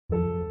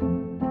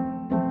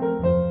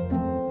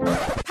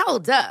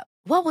Hold up.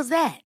 What was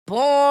that?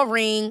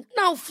 Boring.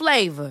 No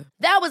flavor.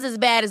 That was as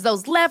bad as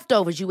those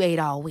leftovers you ate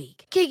all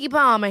week. Keke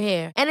Palmer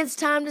here, and it's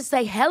time to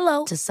say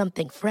hello to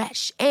something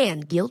fresh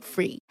and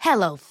guilt-free.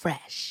 Hello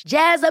Fresh.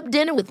 Jazz up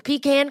dinner with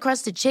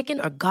pecan-crusted chicken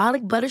or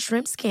garlic butter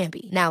shrimp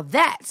scampi. Now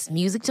that's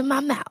music to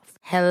my mouth.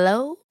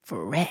 Hello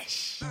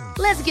Fresh.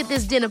 Let's get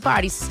this dinner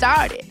party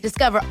started.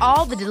 Discover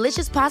all the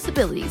delicious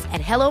possibilities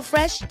at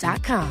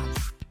hellofresh.com.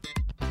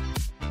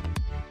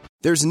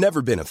 There's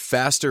never been a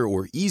faster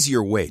or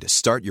easier way to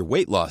start your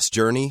weight loss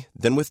journey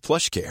than with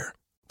PlushCare.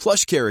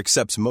 PlushCare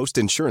accepts most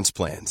insurance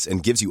plans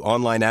and gives you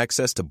online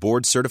access to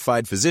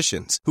board-certified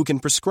physicians who can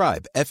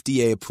prescribe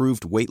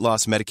FDA-approved weight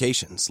loss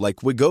medications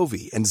like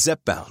Wegovy and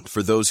Zepbound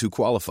for those who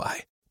qualify.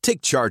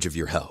 Take charge of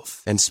your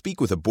health and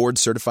speak with a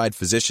board-certified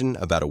physician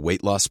about a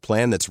weight loss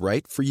plan that's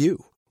right for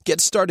you.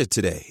 Get started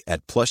today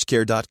at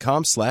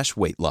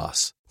plushcare.com/weight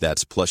loss.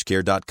 That's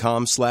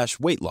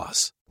plushcare.com/weight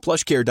loss.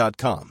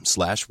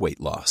 plushcare.com/weight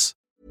loss.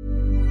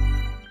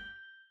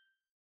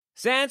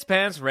 Sans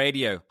Pants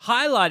Radio,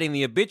 highlighting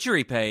the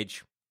obituary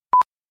page.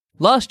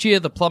 Last year,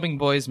 the Plumbing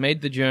Boys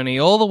made the journey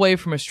all the way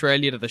from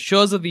Australia to the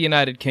shores of the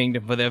United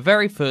Kingdom for their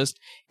very first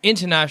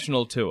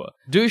international tour.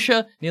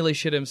 Dusha nearly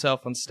shit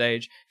himself on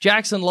stage,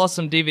 Jackson lost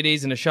some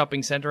DVDs in a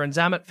shopping centre, and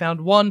Zamet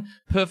found one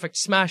perfect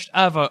smashed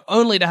Avo,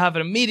 only to have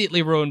it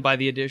immediately ruined by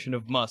the addition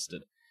of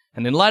mustard.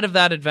 And in light of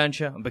that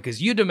adventure, and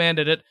because you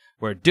demanded it,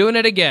 we're doing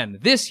it again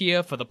this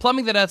year for the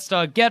Plumbing the Death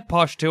Star Get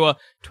Posh Tour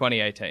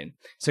 2018.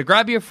 So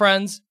grab your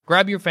friends,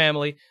 grab your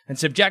family, and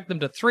subject them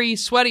to 3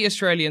 sweaty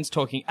Australians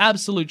talking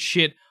absolute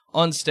shit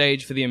on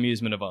stage for the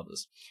amusement of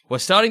others. We're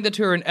starting the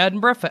tour in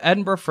Edinburgh for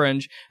Edinburgh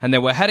Fringe, and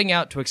then we're heading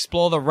out to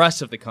explore the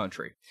rest of the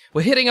country.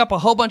 We're hitting up a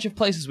whole bunch of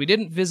places we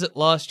didn't visit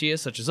last year,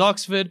 such as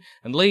Oxford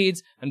and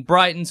Leeds and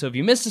Brighton, so if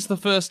you missed us the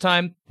first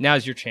time,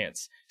 now's your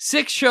chance.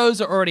 6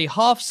 shows are already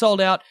half sold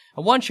out,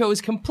 and 1 show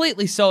is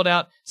completely sold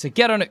out, so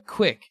get on it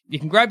quick. You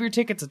can grab your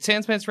tickets at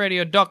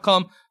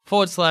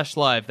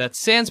sanspantsradio.com/live.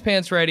 That's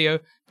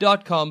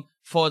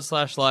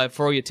sanspantsradio.com/live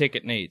for all your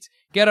ticket needs.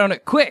 Get on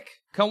it quick.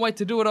 Can't wait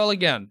to do it all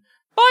again.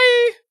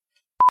 Bye!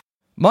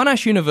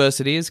 Monash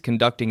University is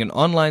conducting an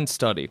online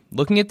study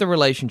looking at the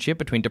relationship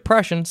between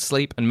depression,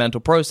 sleep, and mental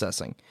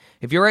processing.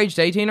 If you're aged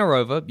 18 or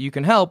over, you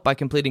can help by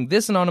completing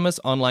this anonymous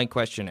online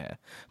questionnaire.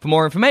 For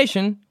more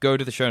information, go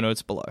to the show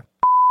notes below.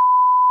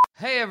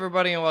 Hey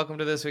everybody, and welcome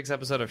to this week's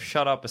episode of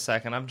Shut Up a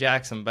Second. I'm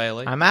Jackson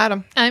Bailey. I'm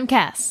Adam. I'm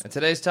Cass. And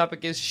today's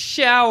topic is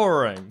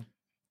showering.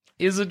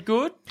 Is it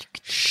good?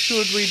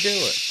 Should we do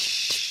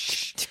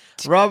it?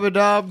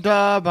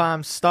 Rub-a-dub-dub,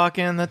 I'm stuck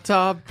in the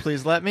tub.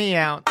 Please let me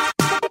out.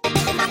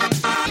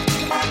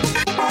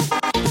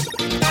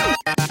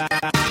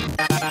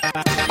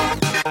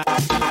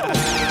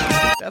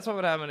 That's what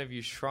would happen if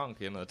you shrunk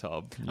in the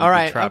tub. All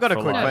right, I've got a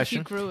quick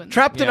question.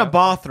 Trapped in a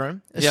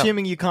bathroom,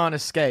 assuming you can't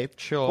escape.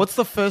 Sure. What's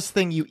the first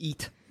thing you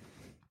eat?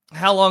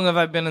 How long have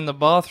I been in the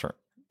bathroom?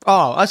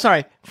 Oh,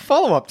 sorry.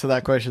 Follow up to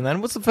that question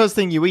then. What's the first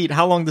thing you eat?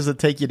 How long does it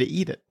take you to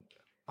eat it?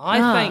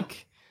 I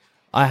think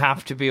I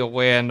have to be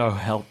aware no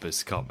help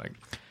is coming.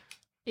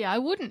 Yeah, I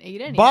wouldn't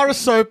eat anything. Bar of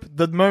soap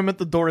the moment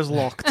the door is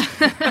locked.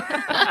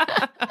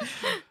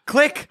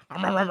 Click.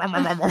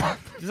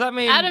 Does that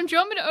mean... Adam, do you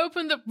want me to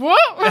open the...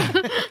 What?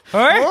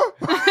 Huh?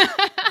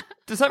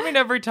 Does that mean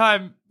every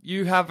time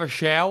you have a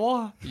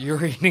shower,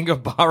 you're eating a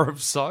bar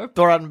of soap?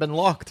 Door hadn't been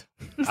locked.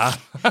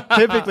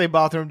 Typically,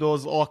 bathroom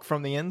doors lock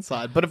from the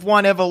inside. But if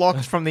one ever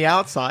locked from the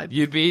outside...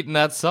 You'd be eating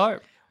that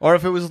soap. Or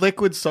if it was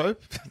liquid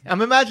soap.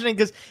 I'm imagining,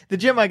 because the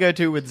gym I go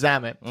to with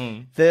Zamet,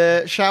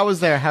 the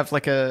showers there have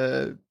like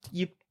a...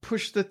 You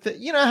push the...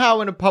 you know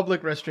how in a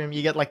public restroom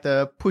you get like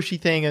the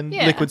pushy thing and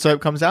liquid soap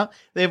comes out?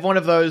 They have one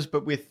of those,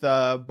 but with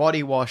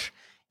body wash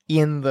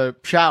in the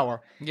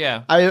shower.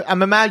 Yeah.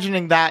 I'm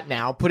imagining that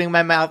now, putting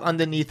my mouth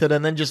underneath it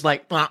and then just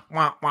like...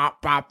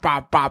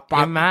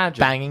 Imagine.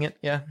 Banging it,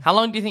 yeah. How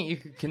long do you think you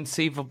could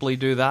conceivably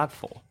do that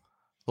for?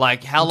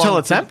 Like, how long... Until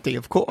it's empty,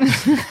 of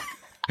course.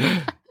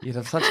 You'd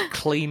have such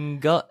clean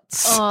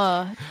guts.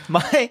 I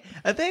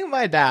think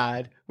my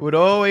dad would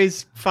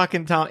always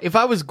fucking tell me, if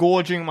I was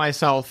gorging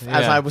myself,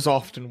 as I was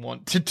often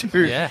wont to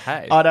do,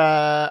 at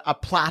a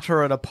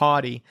platter at a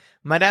party,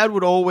 my dad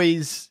would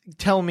always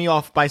tell me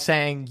off by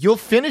saying, "You'll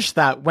finish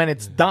that when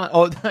it's done,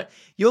 or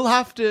you'll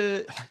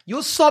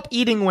stop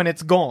eating when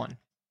it's gone."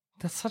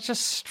 That's such a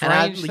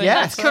strange thing.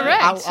 Yes, that's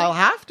correct. I'll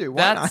have to.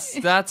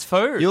 That's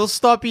food. You'll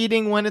stop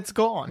eating when it's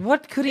gone.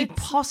 What could he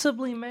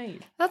possibly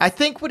mean? I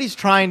think what he's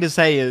trying to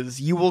say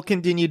is you will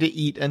continue to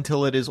eat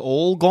until it is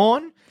all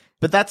gone.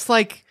 But that's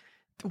like,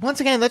 once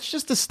again, that's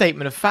just a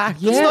statement of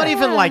fact. It's not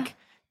even like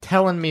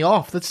telling me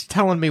off. That's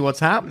telling me what's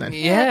happening.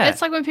 Yeah.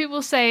 It's like when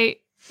people say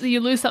you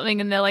lose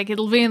something and they're like,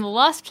 it'll be in the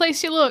last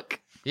place you look.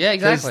 Yeah,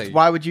 exactly.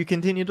 Why would you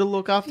continue to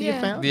look after you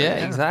found it?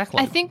 Yeah,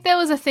 exactly. I think there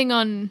was a thing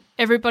on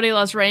Everybody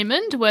Loves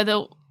Raymond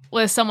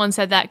where someone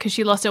said that because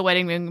she lost her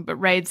wedding ring, but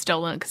Ray'd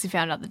stolen it because he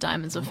found out the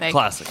diamonds were fake.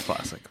 Classic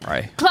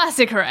Ray.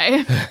 Classic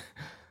Ray.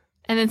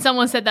 And then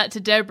someone said that to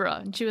Deborah,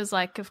 and she was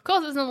like, of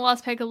course it's in the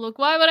last place I look.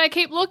 Why would I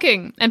keep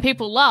looking? And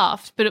people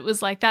laughed, but it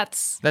was like,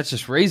 that's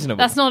just reasonable.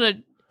 That's not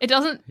It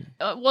doesn't.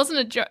 It wasn't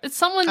a joke.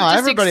 Someone.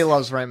 Everybody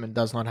Loves Raymond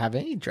does not have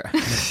any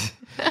jokes.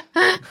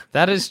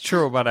 That is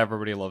true about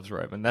Everybody Loves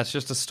Raymond. That's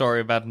just a story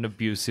about an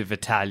abusive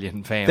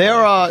Italian family. There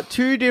are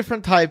two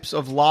different types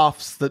of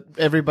laughs that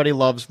Everybody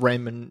Loves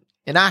Raymond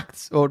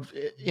enacts or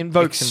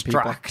invokes in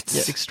people.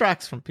 Yeah,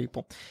 extracts from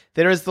people.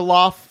 There is the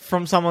laugh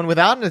from someone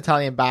without an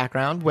Italian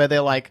background where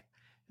they're like,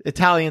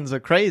 Italians are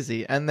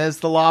crazy. And there's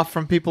the laugh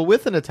from people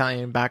with an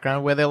Italian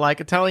background where they're like,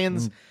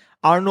 Italians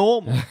are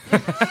normal.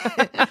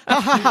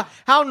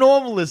 How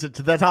normal is it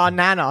that our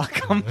Nana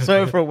comes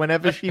over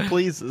whenever she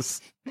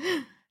pleases?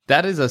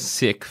 That is a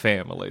sick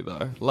family,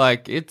 though.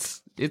 Like,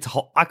 it's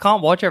I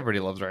can't watch Everybody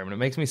Loves Raymond. It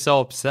makes me so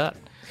upset.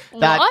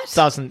 That What?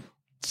 doesn't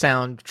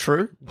sound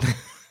true.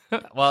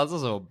 Well, it's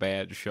also a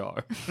bad show.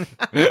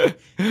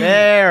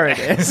 There it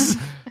is.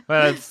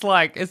 But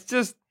it's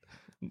just,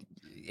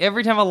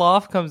 every time a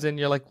laugh comes in,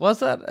 you're like, was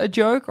that a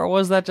joke or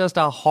was that just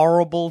a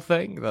horrible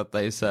thing that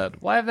they said?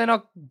 Why have they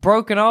not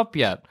broken up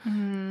yet?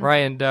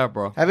 Ray and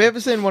Deborah. Have you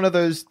ever seen one of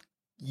those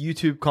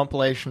YouTube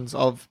compilations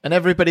of an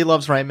Everybody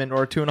Loves Raymond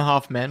or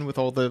 2.5 Men with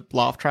all the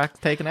laugh tracks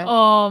taken out?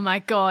 Oh my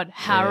god,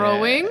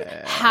 harrowing,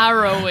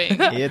 harrowing.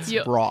 It's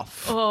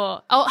rough.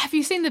 Oh, have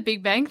you seen The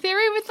Big Bang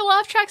Theory with the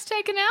laugh tracks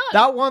taken out?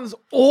 That one's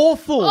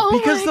awful Oh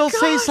because my they'll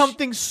say gosh.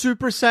 something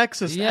super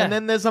sexist and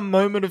then there's a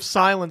moment of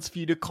silence for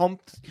you to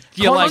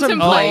You're like,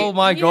 Contemplate. oh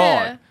my god.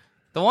 Yeah.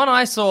 The one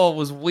I saw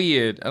was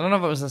weird. I don't know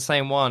if it was the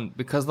same one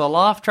because the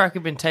laugh track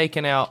had been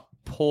taken out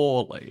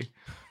poorly.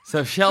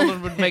 So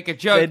Sheldon would make a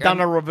joke. They'd done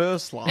a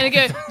reverse laugh. And it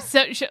goes.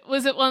 So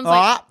was it ones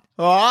like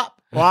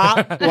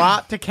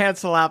to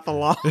cancel out the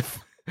laugh.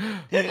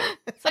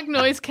 it's like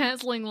noise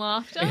cancelling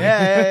laughter?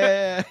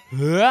 Yeah.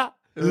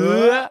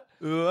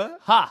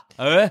 Ha!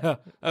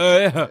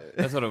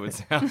 That's what it would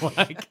sound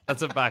like.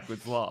 That's a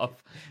backwards laugh.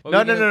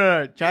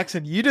 No.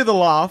 Jackson, you do the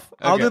laugh.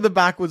 I'll Okay. do the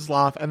backwards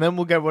laugh, and then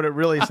we'll get what it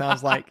really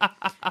sounds like.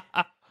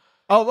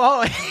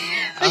 Oh,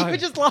 you were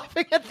just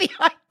laughing at the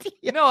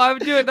idea. No, I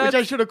would do it. Which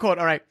I should have caught.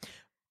 All right.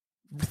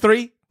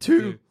 3,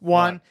 2,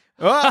 1.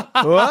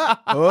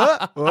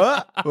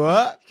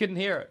 Couldn't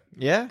hear it.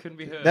 Yeah. Couldn't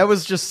be heard. That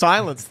was just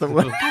silence. That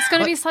was... That's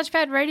going to be such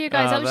bad radio,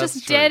 guys. That was that's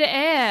just true. dead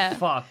air.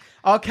 Fuck.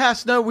 Oh,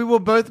 Cass, no, we were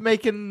both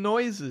making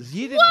noises.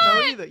 You didn't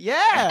know either.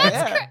 Yeah.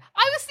 That's great.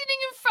 I was sitting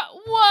in front.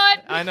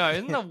 What? I know.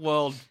 Isn't the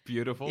world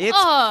beautiful? It's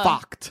Oh.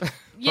 fucked.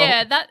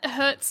 Yeah, that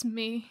hurts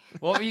me.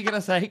 What were you going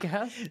to say,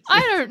 Cass? I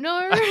don't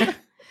know.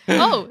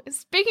 Oh,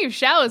 speaking of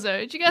showers, though,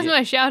 did you guys know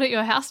I showered at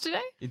your house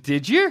today?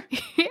 Did you?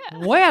 Yeah.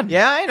 When?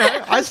 Yeah, I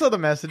know. I saw the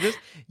messages.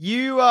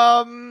 You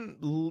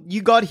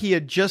got here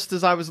just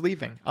as I was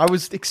leaving. I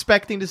was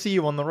expecting to see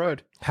you on the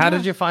road. How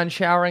did you find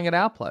showering at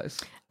our place?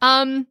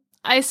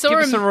 I saw Give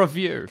him. us a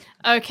review.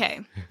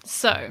 Okay,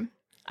 so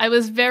I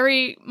was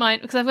very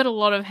because I've got a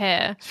lot of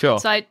hair. Sure.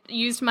 So I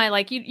used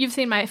my you've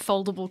seen my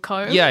foldable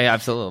comb. Yeah,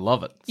 absolutely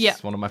love it. Yeah.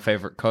 It's one of my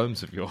favorite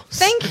combs of yours.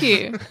 Thank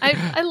you.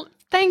 I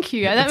thank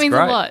you. That means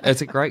great. a lot.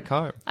 It's a great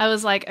comb. I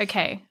was like,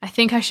 okay, I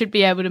think I should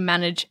be able to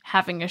manage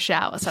having a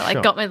shower. So I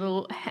Sure. got my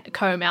little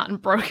comb out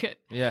and broke it.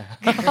 Yeah.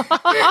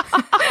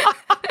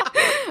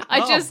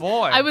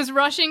 I was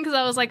rushing because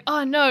I was like,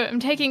 oh no, I'm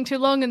taking too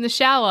long in the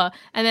shower.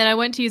 And then I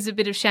went to use a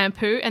bit of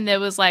shampoo and there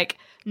was like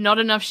not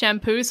enough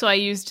shampoo. So I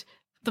used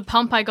the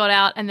pump I got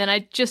out and then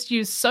I just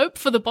used soap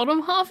for the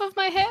bottom half of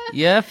my hair.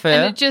 Yeah,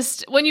 fair. And it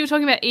just, when you were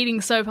talking about eating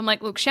soap, I'm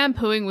like, look,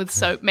 shampooing with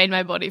soap made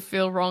my body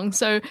feel wrong.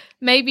 So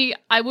maybe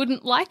I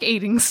wouldn't like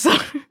eating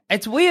soap.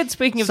 It's weird,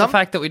 speaking of the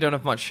fact that we don't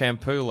have much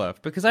shampoo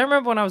left, because I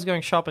remember when I was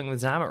going shopping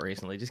with Zamet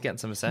recently, just getting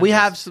some essentials. We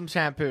have some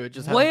shampoo. It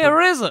just hasn't Where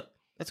been- is it?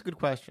 That's a good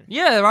question.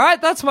 Yeah,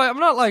 right? That's my... I'm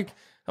like,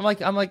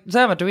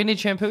 Zamet, do we need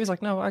shampoo? He's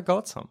like, no, I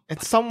got some.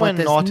 It's somewhere But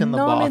there's not in the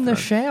none bathroom. in the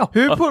shower.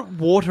 Who put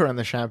water in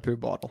the shampoo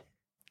bottle?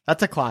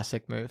 That's a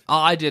classic move. Oh,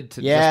 I did.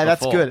 Yeah, just that's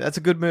before. good. That's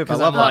a good move. I 'Cause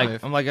love I'm that like,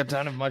 move. I'm like, I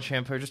don't have much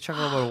shampoo. Just chuck a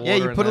little bit of water Yeah,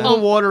 you in put a there.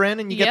 little water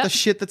in and you get Yep. the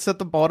shit that's at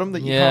the bottom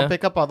that you Yeah. can't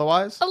pick up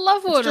otherwise. I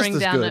love It's watering just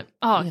as down good. it.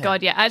 Oh,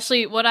 God, yeah.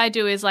 Actually, what I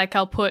do is like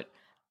I'll put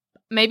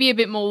maybe a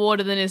bit more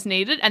water than is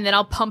needed and then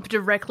I'll pump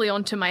directly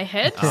onto my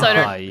head. So I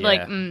don't yeah.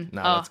 like, No,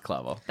 oh, that's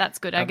clever. that's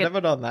good. I've never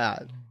done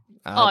that.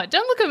 Oh,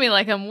 don't look at me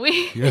like I'm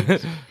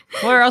weird.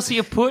 Where else are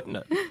you putting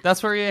it?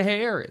 That's where your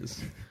hair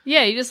is.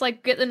 Yeah, you just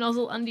like get the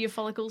nozzle under your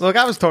follicles. Look,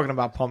 I was talking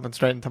about pumping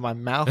straight into my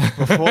mouth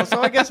before,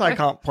 so I guess I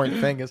can't point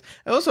fingers.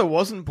 I also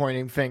wasn't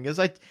pointing fingers.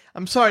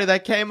 I'm sorry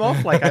that came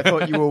off like I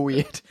thought you were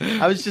weird.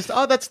 I was just,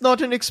 that's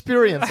not an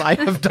experience I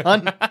have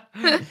done.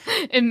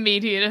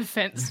 Immediate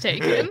offense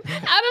taken. Adam's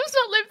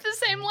not lived the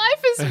same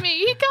life as me.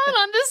 He can't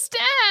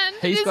understand.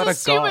 He's He's gotta go.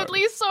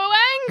 assumedly so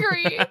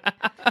angry.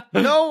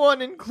 No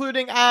one,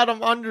 including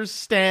Adam,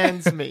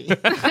 understands me.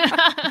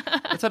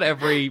 That's what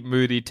every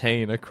moody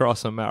teen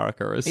across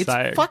America is It's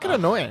saying. fucking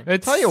annoying.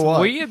 It's Tell you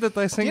what. weird that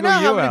they Do you single know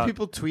how many out.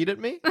 people tweet at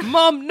me?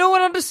 Mom, no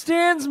one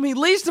understands me.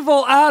 Least of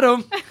all,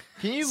 Adam.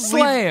 Can you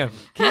Slam.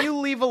 Can you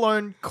leave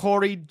alone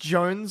Corey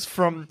Jones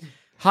from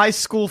High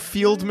School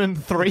Fieldman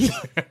 3?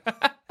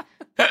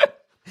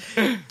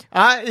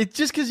 It's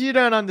just because you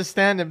don't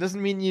understand him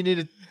doesn't mean you need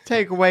to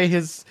take away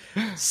his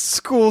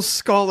school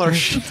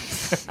scholarship.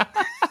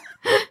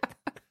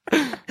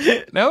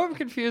 Now I'm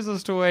confused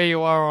as to where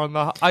you are on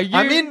the... Are you...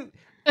 I mean,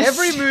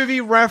 every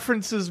movie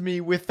references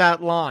me with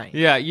that line.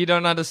 Yeah, you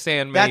don't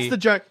understand me. That's the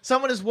joke.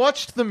 Someone has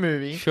watched the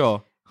movie.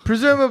 Sure.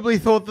 Presumably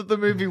thought that the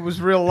movie was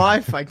real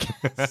life, I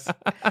guess.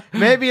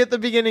 Maybe at the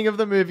beginning of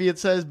the movie it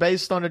says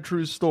based on a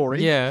true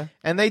story. Yeah.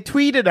 And they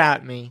tweeted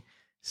at me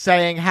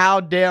saying, how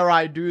dare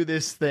I do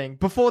this thing?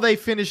 Before they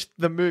finished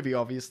the movie,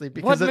 obviously.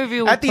 Because What movie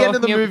are we at the end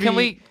of the talking about?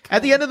 movie,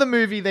 at the end of the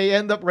movie, they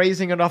end up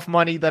raising enough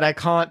money that I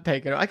can't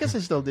take it. I guess I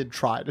still did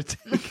try to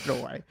take it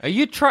away. Are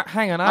you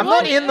hang on. I'm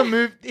not in the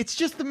movie. It's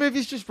just the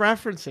movie's just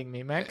referencing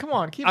me, man. Come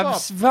on, keep I'm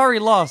up. very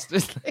lost.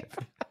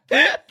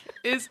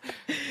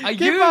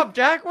 Keep up,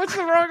 Jack. What's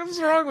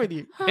wrong with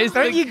you?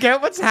 Don't you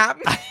get what's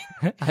happening?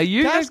 Are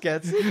you Cass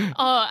gets it.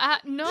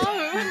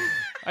 No.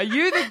 Are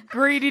you the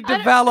greedy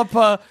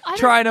developer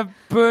trying to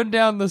burn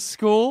down the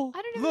school?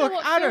 I don't even know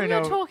what film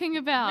you're talking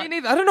about. Me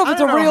neither. I don't know if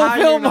it's I a don't know real how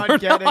film you're or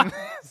not getting not.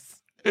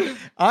 this.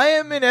 I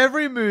am in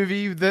every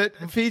movie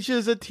that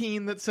features a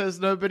teen that says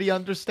nobody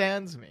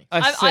understands me.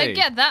 I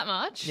get that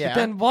much. Yeah.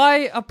 Then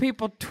why are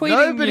people tweeting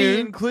Nobody, you?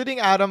 including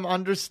Adam,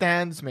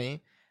 understands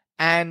me.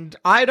 And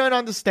I don't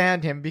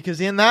understand him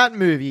because in that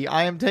movie,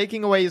 I am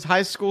taking away his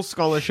high school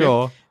scholarship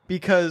Sure.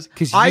 because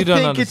you I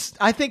don't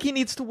I think he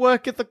needs to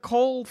work at the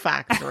coal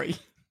factory.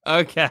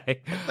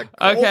 Okay. The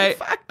coal Okay.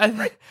 factory.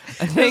 I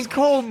There's think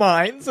coal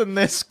mines and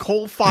there's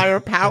coal fire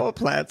power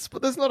plants,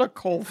 but there's not a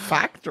coal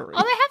factory.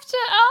 Oh, they have to.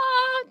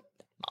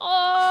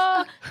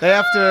 They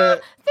have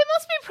to. There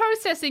must be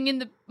processing in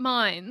the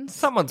mines.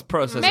 someone's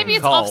processing Maybe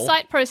it's coal.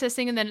 off-site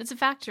processing, and then it's a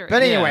factory.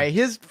 But anyway,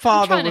 his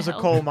father trying to was a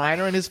help. coal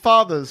miner, and his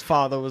father's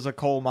father was a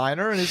coal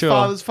miner, and his Sure.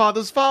 father's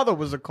father's father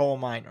was a coal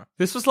miner.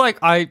 This was like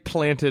I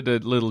planted a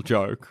little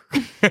joke.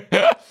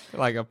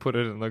 Like I put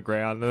it in the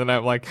ground, and then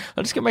I'm like,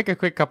 I'm just gonna make a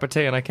quick cup of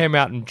tea, and I came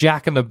out and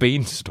Jack and the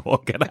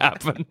Beanstalk had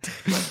happened.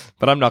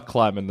 But I'm not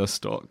climbing the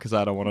stalk because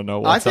I don't want to know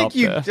what's I up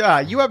think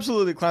there. you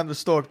absolutely climbed the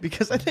stalk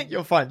because I think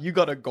you'll find you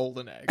got a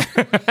golden egg.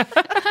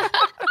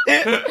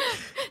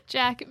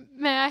 Jack,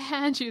 may I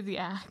hand you the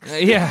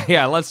axe?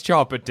 Yeah, let's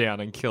chop it down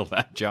and kill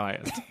that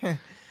giant. Do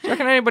you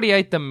reckon anybody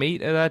ate the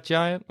meat of that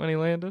giant when he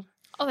landed?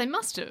 Oh, they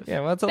must have. Yeah,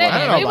 well, that's a They- lot. I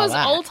don't know it about was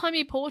that.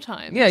 old-timey poor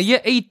times. Yeah, you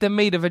eat the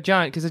meat of a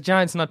giant because a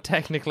giant's not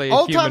technically a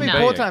Old human timey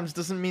being. poor times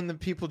doesn't mean that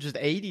people just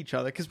ate each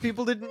other because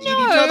people didn't eat each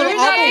No, other they're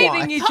not otherwise.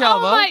 eating each Oh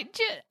other. my,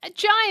 a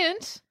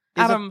giant?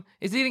 Adam,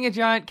 is eating a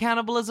giant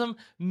cannibalism?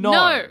 No.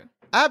 No.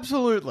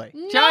 Absolutely.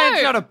 Giant's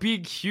No. not a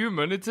big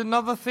human. It's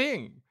another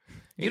thing.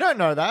 You don't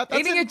know that. That's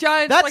Eating a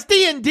giant's That's like-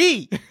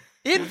 D&D.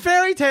 In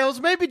fairy tales,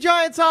 maybe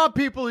giants are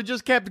people who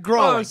just kept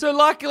growing. Oh, so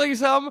luckily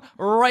some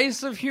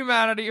race of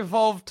humanity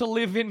evolved to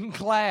live in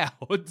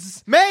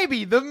clouds.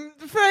 Maybe. The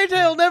fairy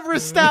tale never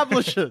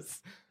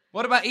establishes.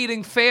 What about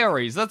eating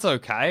fairies? That's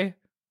okay.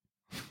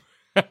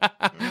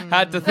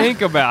 Had to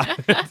think about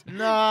it.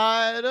 No,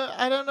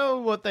 I don't know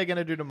what they're going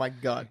to do to my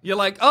gut. You're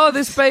like, oh,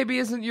 this baby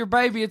isn't your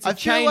baby, it's a I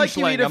feel like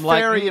you changeling. eat a I'm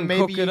like, fairy and maybe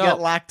cook you it get up.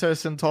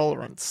 lactose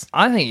intolerance.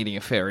 I think eating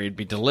a fairy would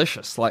be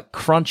delicious, like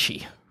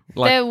crunchy.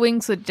 Like, Their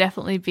wings would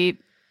definitely be...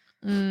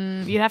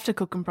 you'd have to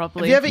cook them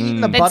properly. Have you ever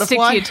eaten a They'd butterfly?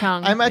 stick to your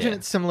tongue. I imagine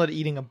it's similar to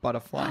eating a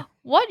butterfly.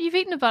 What? You've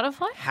eaten a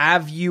butterfly?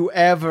 Have you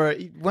ever...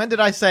 When did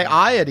I say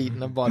I had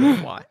eaten a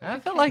butterfly? I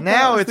felt like that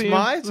Now was it's the-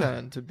 my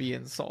turn to be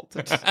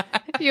insulted.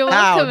 You're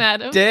How welcome,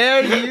 Adam.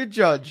 dare you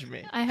judge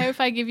me? I hope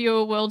I give you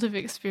a world of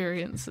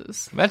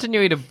experiences. Imagine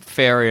you eat a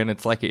fairy and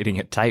it's like eating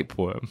a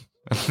tapeworm.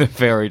 The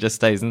fairy just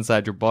stays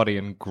inside your body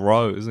and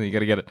grows, and you got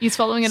to get it You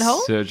swallowing it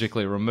whole?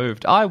 surgically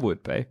removed. I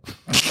would be.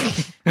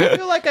 I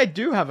feel like I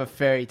do have a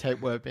fairy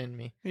tapeworm in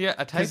me. Yeah,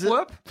 a 'Cause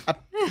tapeworm?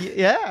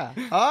 Yeah.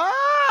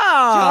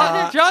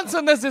 Ah!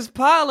 Johnson, there's this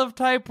pile of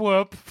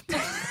tapeworm.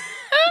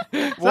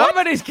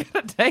 Somebody's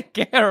going to take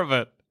care of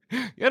it.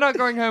 You're not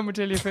going home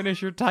until you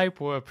finish your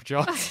tapeworm,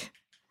 Johnson.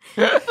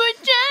 But Are you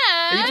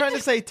Jack! trying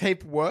to say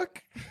tape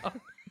work?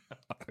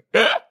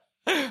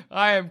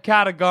 I am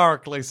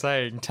categorically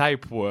saying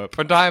tapeworm,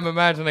 and I am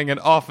imagining an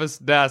office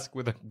desk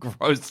with a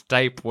gross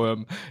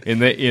tapeworm in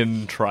the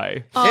in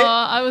tray. Oh,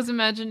 I was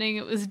imagining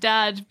it was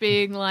Dad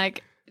being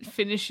like,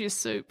 finish your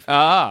soup.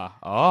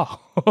 Oh.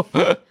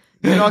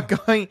 You're not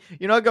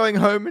going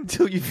home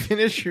until you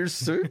finish your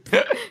soup?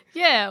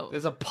 Yeah,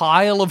 There's a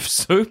pile of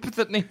soup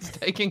that needs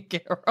taking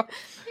care of.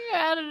 you're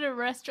out at a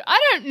restaurant. I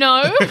don't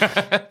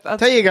know.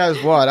 Tell you guys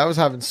what, I was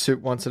having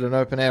soup once at an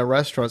open air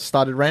restaurant. It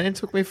started raining. It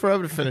took me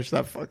forever to finish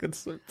that fucking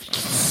soup.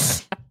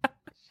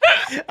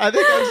 I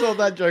think I've told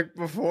that joke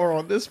before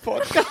on this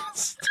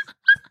podcast.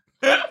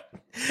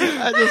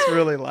 I just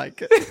really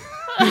like it.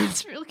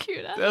 That's real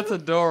cute, Adam. That's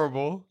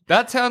adorable.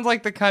 That sounds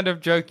like the kind of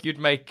joke you'd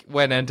make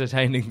when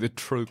entertaining the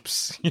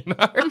troops, you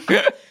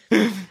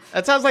know?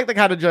 That sounds like the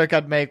kind of joke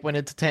I'd make when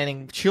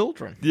entertaining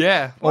children.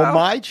 Yeah. Or well,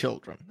 my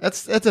children.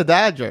 That's a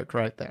dad joke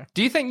right there.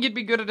 Do you think you'd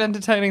be good at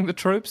entertaining the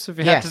troops if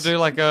you had Yes. to do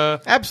like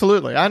a...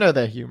 Absolutely. I know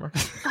their humor.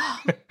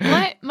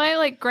 My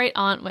like great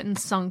aunt went and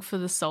sung for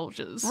the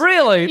soldiers.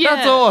 Really? Yeah,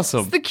 That's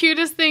awesome. It's the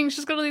cutest thing.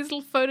 She's got all these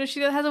little photos. She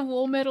has a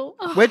war medal.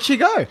 Oh, Where'd she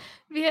go?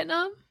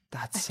 Vietnam,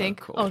 That's I so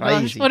think. cool. Oh gosh,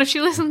 Crazy. what if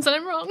she listens and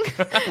I'm wrong?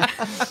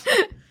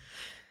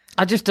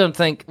 I just don't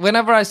think...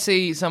 Whenever I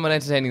see someone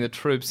entertaining the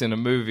troops in a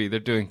movie,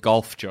 they're doing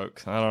golf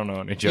jokes. I don't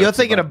know any jokes. You're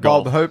thinking of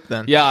golf. Bob Hope,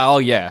 then? Yeah,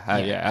 yeah,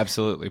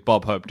 absolutely.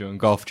 Bob Hope doing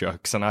golf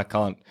jokes, and I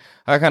can't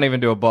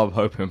even do a Bob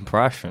Hope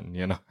impression,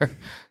 you know?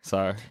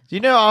 So... Do you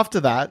know after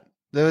that,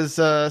 there was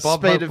a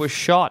Bob Hope was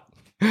shot.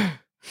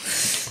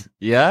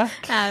 Yeah?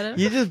 Adam.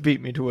 You just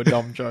beat me to a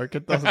dumb joke.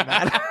 It doesn't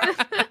matter.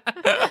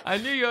 I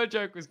knew your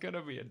joke was going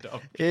to be a dumb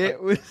joke. It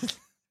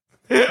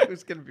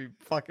was going to be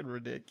fucking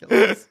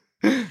ridiculous.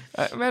 In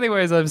many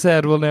ways, I'm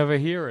sad we'll never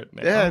hear it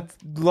now. Yeah, it's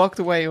locked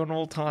away on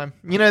all time.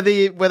 You know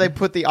where they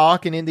put the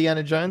Ark in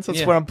Indiana Jones?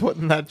 That's where I'm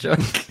putting that joke.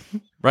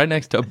 Right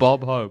next to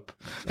Bob Hope.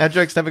 That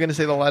joke's never going to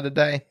see the light of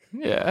day.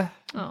 Yeah.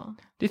 Oh.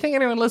 Do you think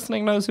anyone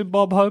listening knows who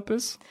Bob Hope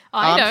is?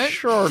 I don't. I'm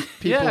sure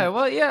people... I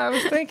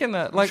was thinking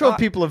that. I'm sure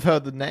people have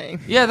heard the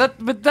name. Yeah,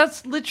 but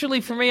that's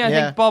literally, for me, I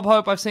think Bob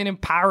Hope, I've seen him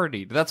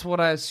parodied. That's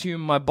what I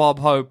assume my Bob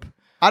Hope...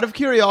 Out of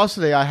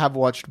curiosity, I have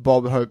watched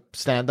Bob Hope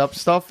stand-up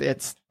stuff.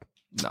 It's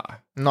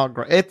not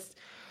great.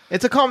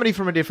 It's a comedy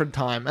from a different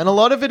time, and a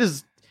lot of it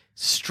is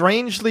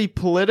strangely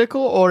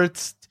political, or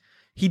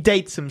he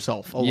dates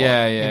himself a lot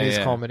in his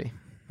comedy.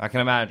 I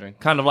can imagine.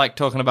 Kind of like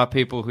talking about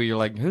people who you're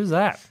like, who's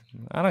that?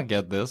 I don't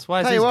get this.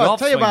 Why is tell his you golf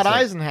tell you about swing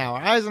Eisenhower.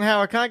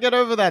 Eisenhower can't get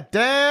over that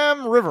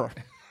damn river.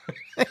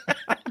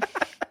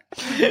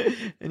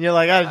 And you're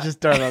like, I just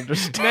don't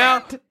understand.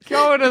 Now,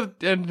 going to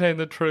entertain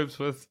the troops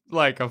with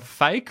like a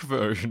fake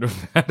version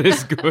of that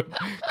is good.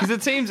 Because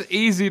it seems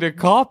easy to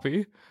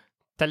copy.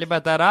 Tell you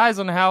about that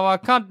Eisenhower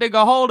can't dig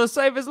a hole to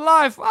save his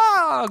life.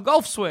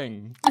 Golf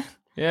swing.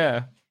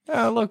 Yeah.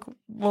 Look,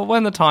 well,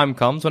 when the time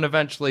comes, when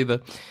eventually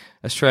the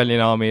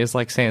Australian army is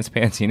like sans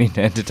pants, you need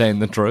to entertain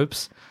the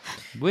troops,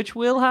 which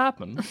will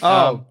happen.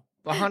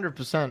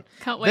 100%.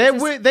 Can't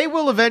wait. They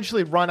will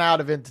eventually run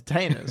out of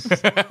entertainers.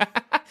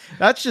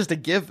 That's just a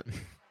given.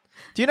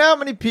 Do you know how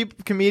many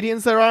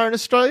comedians there are in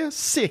Australia?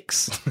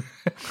 6.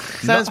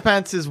 Sans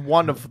Pants is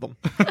one of them.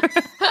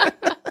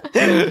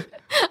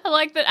 I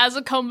like that as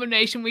a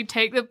combination we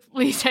take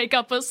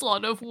up a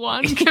slot of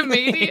one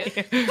comedian.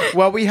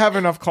 Well, we have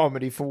enough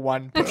comedy for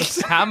one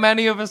person. How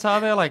many of us are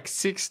there? Like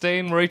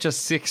 16? We're each a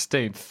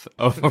 16th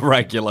of a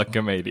regular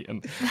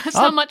comedian. That's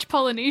how much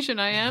Polynesian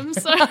I am.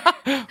 So well,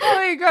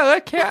 there you go.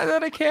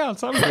 That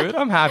accounts. I'm good.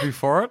 I'm happy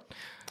for it.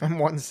 I'm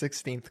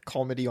 1/16th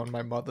comedy on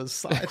my mother's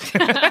side.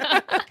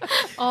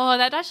 Oh,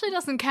 that actually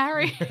doesn't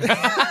carry.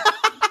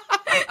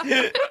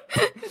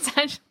 It's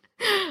actually...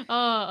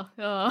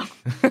 Oh.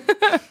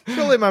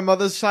 Surely my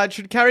mother's side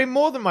should carry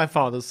more than my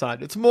father's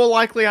side. It's more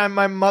likely I'm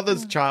my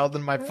mother's child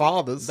than my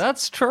father's.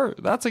 That's true.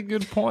 That's a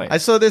good point. I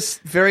saw this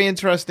very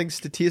interesting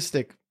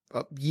statistic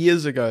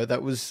years ago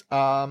that was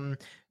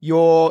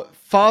your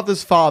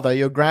father's father,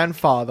 your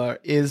grandfather,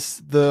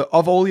 is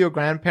of all your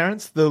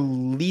grandparents, the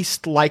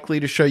least likely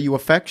to show you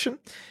affection.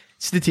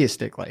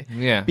 Statistically.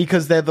 Yeah.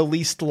 Because they're the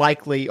least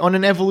likely, on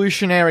an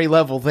evolutionary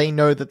level, they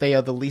know that they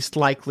are the least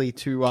likely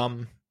to,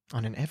 on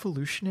an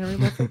evolutionary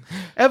level?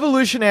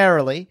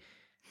 Evolutionarily,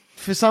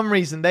 for some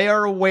reason, they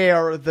are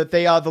aware that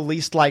they are the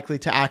least likely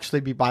to actually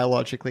be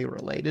biologically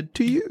related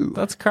to you.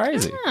 That's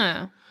crazy.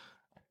 Yeah.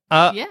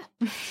 I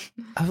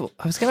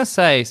was going to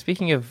say,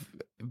 speaking of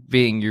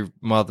being your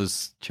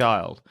mother's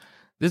child,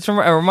 this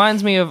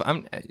reminds me of...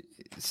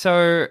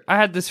 so I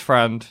had this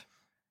friend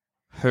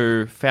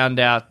who found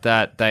out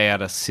that they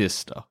had a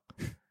sister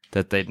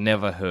that they'd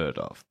never heard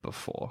of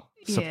before.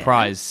 Yeah.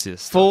 Surprise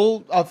sister.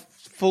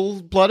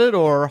 Full-blooded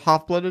or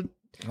half-blooded?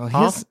 Well,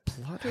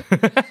 half-blooded?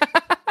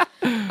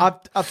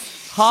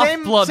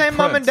 Half-blood same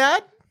mum and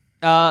dad?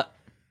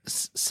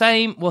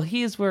 Same. Well,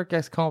 here's where it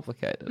gets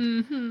complicated.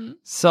 Mm-hmm.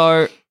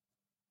 So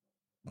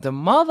the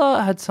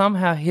mother had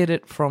somehow hid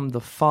it from the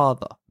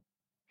father,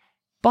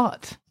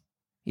 but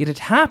it had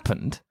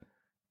happened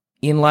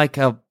in like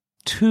a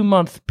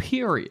 2-month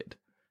period,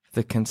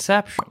 the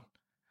conception.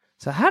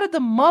 So how did the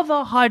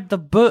mother hide the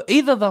birth?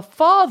 Either the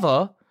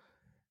father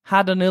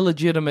had an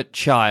illegitimate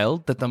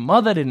child that the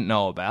mother didn't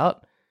know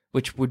about,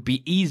 which would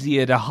be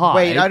easier to hide.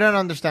 Wait, I don't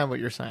understand what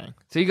you're saying.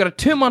 So you got a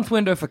 2-month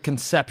window for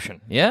conception,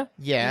 yeah?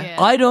 Yeah.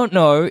 I don't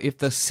know if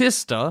the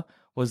sister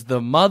was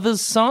the mother's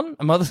son,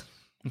 was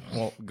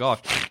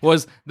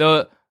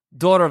the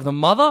daughter of the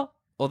mother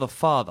or the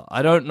father.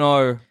 I don't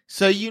know.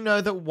 So you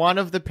know that one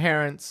of the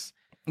parents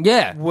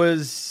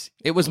was...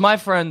 It was my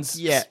friend's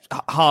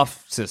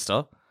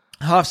half-sister.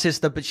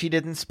 Half-sister, but she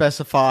didn't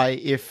specify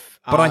if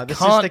the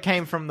sister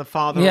came from the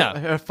father,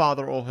 her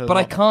father or her mother.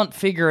 I can't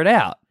figure it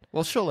out.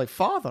 Well, surely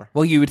father.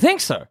 Well, you would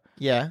think so.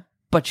 Yeah.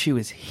 But she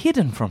was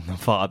hidden from the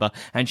father,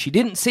 and she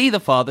didn't see the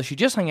father. She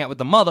just hung out with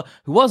the mother,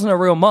 who wasn't a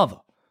real mother.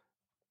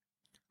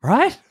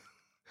 Right?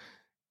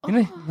 You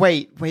know?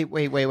 Wait.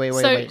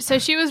 So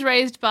she was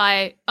raised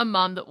by a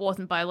mum that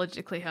wasn't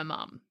biologically her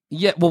mum.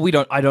 Yeah, well,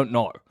 I don't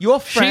know.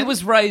 She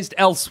was raised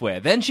elsewhere.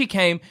 Then she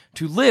came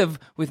to live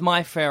with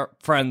my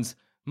friend's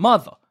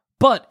mother.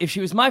 But if she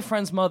was my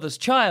friend's mother's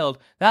child,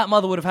 that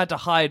mother would have had to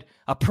hide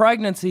a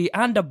pregnancy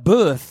and a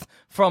birth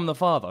from the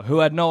father, who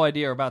had no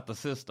idea about the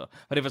sister.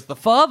 But if it's the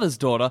father's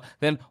daughter,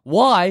 then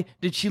why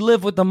did she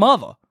live with the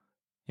mother?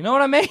 You know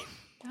what I mean?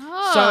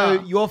 Oh.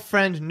 So your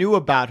friend knew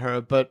about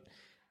her, but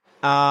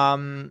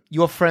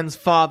your friend's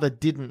father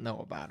didn't know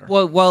about her.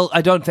 Well,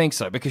 I don't think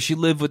so, because she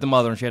lived with the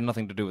mother and she had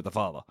nothing to do with the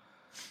father.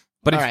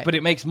 But but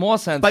it makes more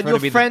sense. But for her your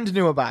to be friend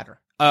knew about her.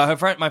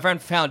 My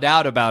friend found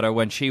out about her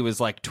when she was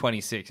like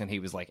 26 and he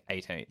was like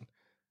 18.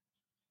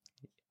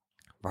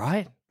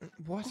 Right?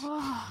 What?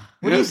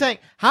 What are you saying?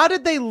 How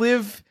did they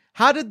live?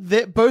 How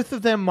did both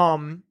of their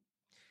mom?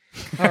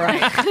 All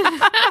right.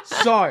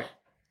 So.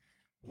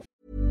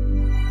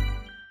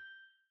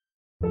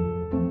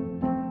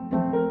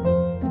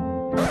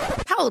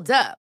 Hold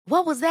up.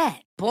 What was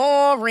that?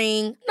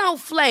 Boring. No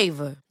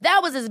flavor. That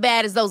was as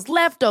bad as those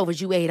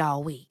leftovers you ate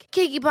all week.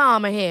 Keke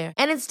Palmer here,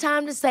 and it's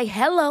time to say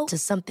hello to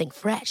something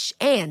fresh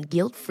and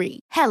guilt-free.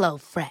 Hello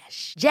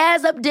Fresh.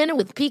 Jazz up dinner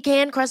with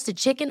pecan-crusted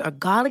chicken or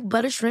garlic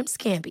butter shrimp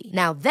scampi.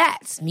 Now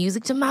that's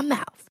music to my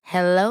mouth.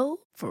 Hello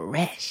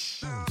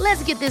Fresh.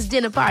 Let's get this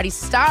dinner party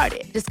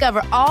started.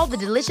 Discover all the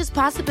delicious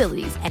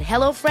possibilities at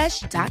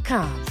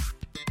hellofresh.com.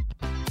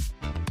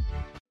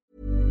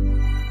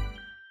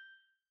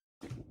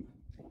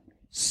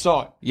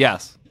 So,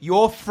 yes,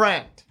 your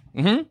friend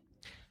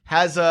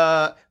has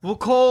a. We'll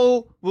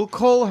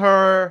call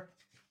her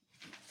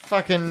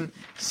fucking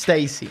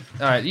Stacy.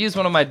 All right, use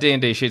one of my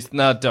D&D sheets.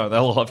 No, don't.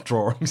 They'll all have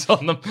drawings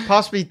on them.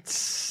 Possibly.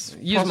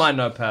 Use my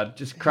notepad.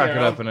 Just crack it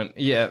open and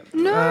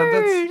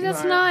No,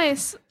 that's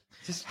nice.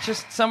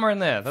 Just somewhere in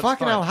there. That's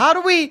fucking fine. hell! How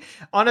do we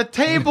on a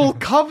table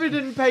covered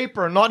in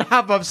paper not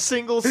have a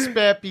single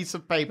spare piece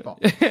of paper?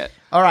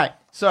 All right,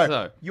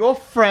 so your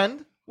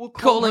friend. We'll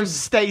call him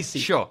Stacy.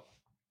 Sure.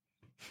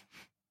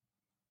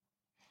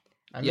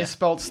 I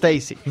misspelled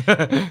Stacy.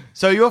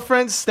 So your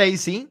friend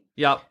Stacy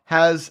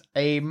has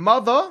a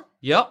mother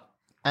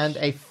and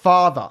a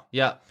father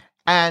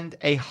and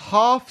a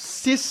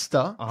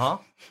half-sister.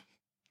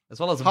 As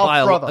well as a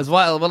half-brother. as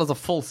well as a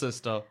full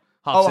sister.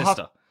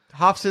 Half-sister.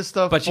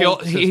 Half-sister, but she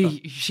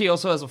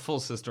also has a full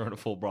sister and a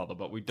full brother,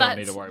 but we don't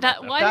need to worry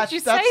about that. Why did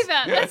you say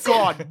that?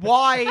 God,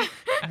 why?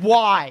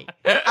 Why?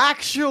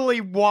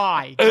 Actually,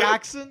 why?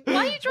 Jackson? Why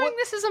are you drawing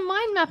this as a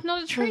mind map,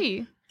 not a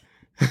tree?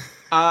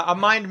 A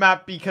mind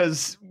map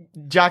because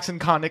Jackson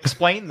can't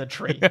explain the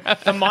tree.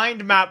 The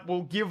mind map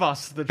will give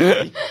us the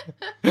tree.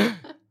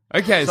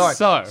 Okay,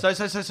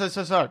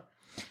 so.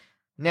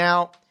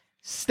 Now,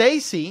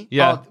 Stacy,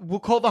 we'll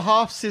call the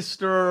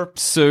half-sister...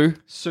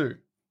 Sue.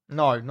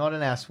 No, not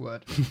an S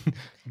word.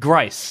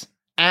 Grace.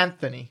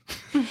 Anthony.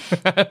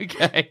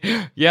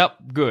 Okay. Yep,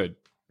 good.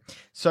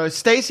 So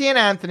Stacy and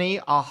Anthony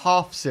are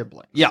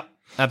half-siblings. Yep,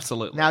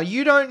 absolutely. Now,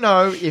 you don't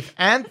know if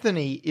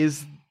Anthony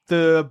is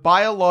the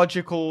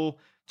biological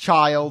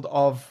child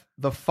of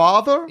the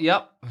father,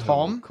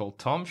 Tom. Called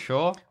Tom,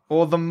 sure.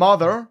 Or the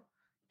mother,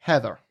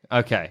 Heather.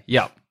 Okay,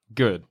 yep,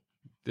 good.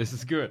 This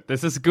is good.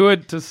 This is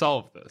good to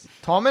solve this.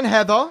 Tom and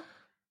Heather,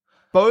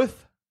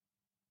 both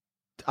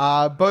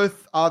are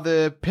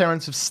the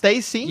parents of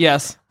Stacy.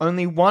 Yes.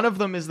 Only one of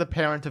them is the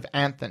parent of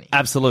Anthony.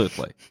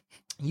 Absolutely.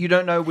 You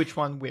don't know which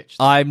one which.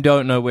 I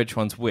don't know which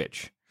one's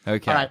which.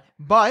 Okay. All right,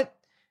 but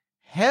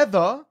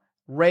Heather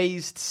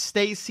raised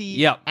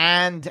Stacy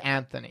and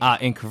Anthony.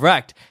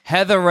 Incorrect.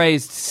 Heather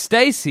raised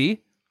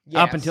Stacy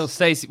up until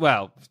Stacy,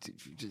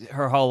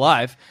 her whole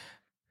life,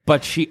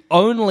 but she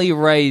only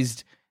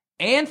raised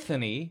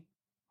Anthony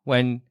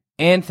when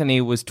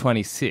Anthony was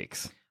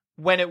 26.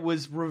 When it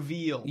was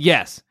revealed.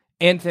 Yes.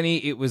 Anthony,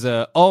 it was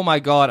oh my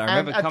God, I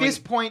remember coming... At this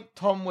point,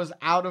 Tom was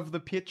out of the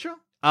picture?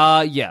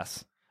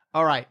 Yes.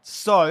 All right,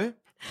 so,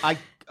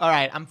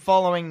 I'm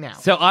following now.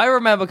 So I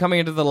remember coming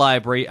into the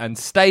library and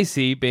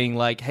Stacy being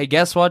like, hey,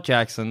 guess what,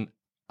 Jackson?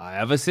 I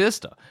have a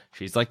sister.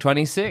 She's like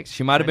 26.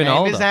 She might have been older.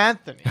 Her name is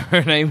Anthony.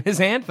 Her name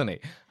is Anthony.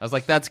 I was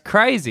like, that's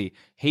crazy.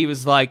 He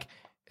was like,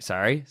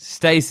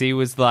 Stacy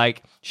was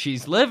like,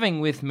 she's living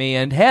with me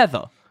and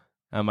Heather.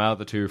 And my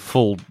other two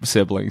full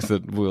siblings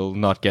that will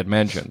not get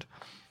mentioned.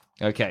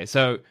 Okay,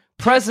 so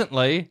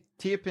presently...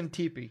 Tip and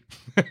Tippy.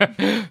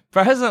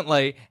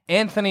 Presently,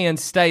 Anthony and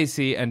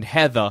Stacy and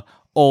Heather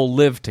all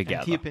live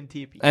together. And Tip and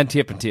Tippy. And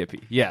Tip and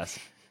Tippy, yes.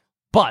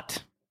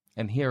 But,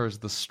 and here is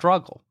the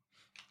struggle.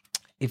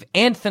 If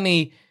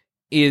Anthony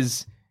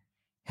has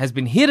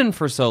been hidden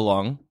for so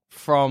long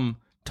from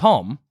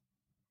Tom,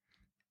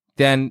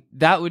 then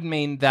that would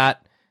mean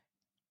that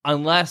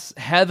unless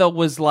Heather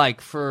was like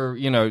for,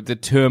 the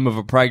term of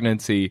a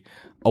pregnancy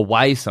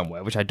away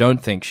somewhere, which I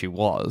don't think she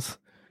was,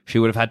 she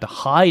would have had to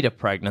hide a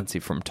pregnancy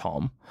from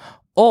Tom,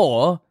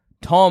 or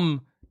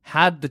Tom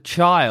had the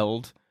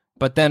child,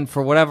 but then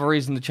for whatever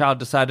reason the child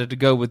decided to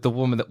go with the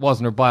woman that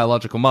wasn't her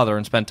biological mother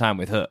and spend time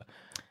with her.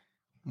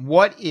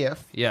 What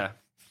if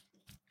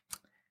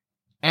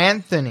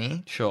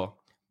Anthony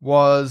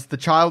was the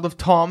child of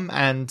Tom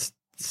and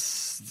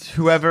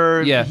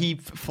whoever he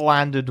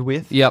philandered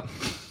with? Yep.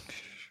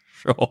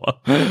 Sure.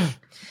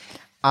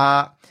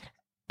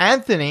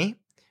 Anthony,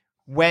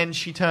 when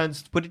she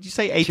turns, what did you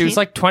say, 18? She was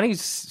like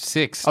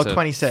 26 to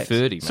 26.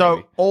 30, maybe.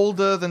 So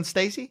older than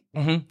Stacy?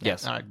 Mm-hmm.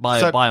 Yes, right.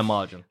 by a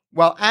margin.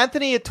 Well,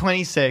 Anthony at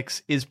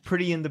 26 is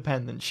pretty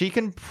independent. She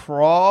can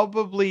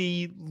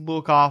probably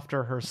look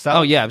after herself.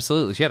 Oh, yeah,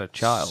 absolutely. She had a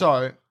child.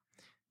 So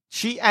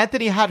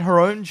Anthony had her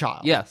own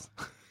child. Yes.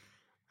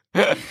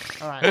 All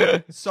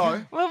right.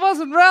 So. Well, it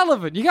wasn't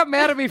relevant. You got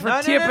mad at me for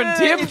Tip and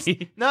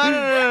Tippy.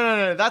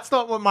 No. That's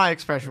not what my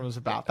expression was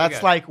about.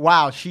 That's like,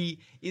 wow, she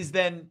is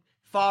then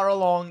far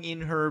along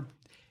in her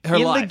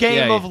life. The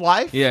game of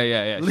life.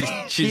 Yeah.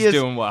 She's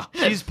doing well.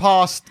 She's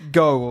past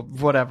Go or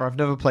whatever. I've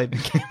never played the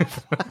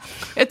game.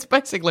 It's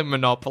basically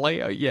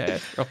Monopoly. Oh, yeah.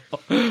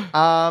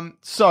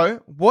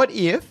 So, what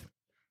if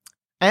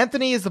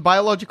Anthony is the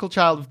biological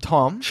child of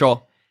Tom?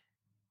 Sure.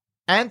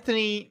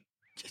 Anthony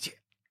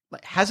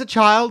has a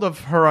child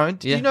of her own.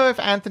 Do you know if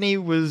Anthony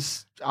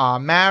was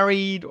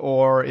married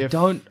or if...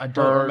 I don't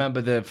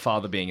remember the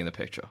father being in the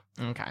picture.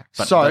 Okay.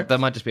 But that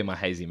might just be my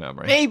hazy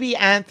memory. Maybe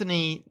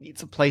Anthony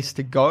needs a place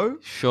to go.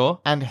 Sure.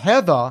 And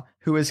Heather,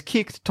 who has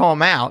kicked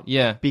Tom out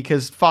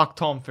because fuck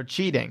Tom for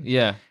cheating.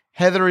 Yeah.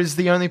 Heather is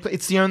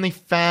it's the only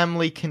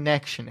family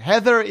connection.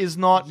 Heather is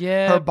not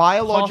her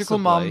biological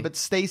mom, but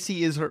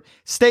Stacy is her.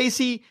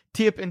 Stacy,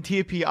 Tip, and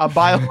Tippy are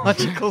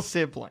biological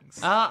siblings.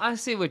 I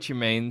see what you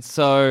mean.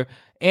 So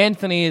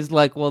Anthony is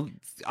like, well,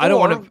 I don't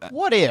want to.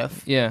 What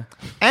if? Yeah.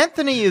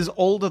 Anthony is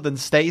older than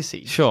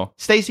Stacy. Sure.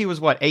 Stacy was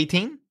what,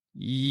 18?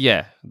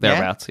 Yeah,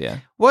 thereabouts. Yeah.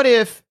 What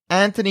if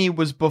Anthony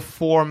was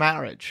before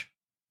marriage?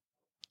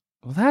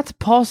 Well, that's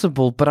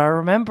possible, but I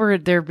remember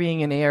there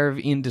being an air of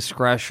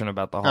indiscretion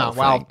about the whole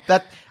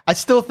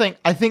thing.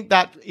 I think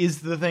that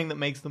is the thing that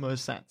makes the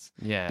most sense.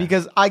 Yeah.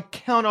 Because I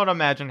cannot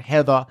imagine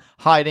Heather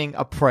hiding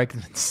a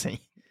pregnancy.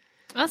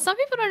 Well, some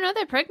people don't know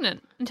they're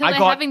pregnant until they're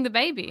having the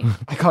baby.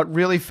 I got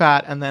really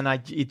fat and then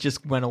it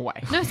just went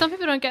away. No, some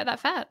people don't get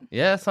that fat.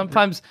 Yeah,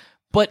 sometimes.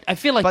 But I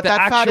feel like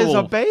fat is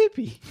a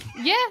baby.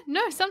 Yeah,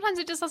 no, sometimes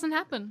it just doesn't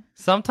happen.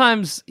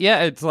 Sometimes,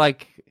 it's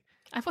like...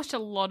 I've watched a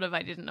lot of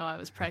I Didn't Know I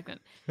Was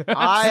Pregnant.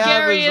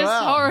 Scariest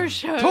horror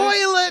show.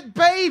 Toilet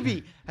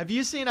Baby! Have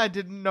you seen I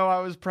Didn't Know I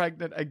Was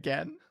Pregnant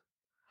again?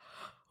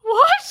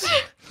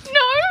 What? No?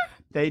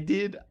 They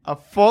did a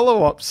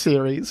follow-up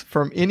series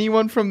from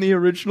anyone from the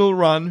original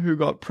run who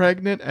got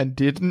pregnant and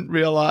didn't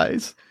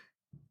realize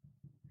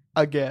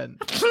again.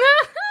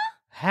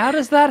 How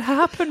does that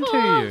happen to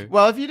you?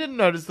 Well, if you didn't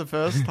notice the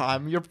first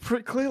time, you're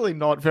clearly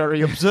not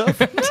very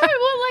observant. No,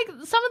 well,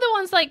 like, some of the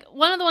ones, like,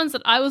 one of the ones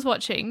that I was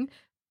watching...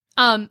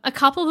 a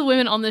couple of the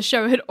women on the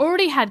show had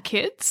already had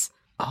kids.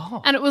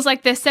 Oh. And it was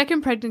like their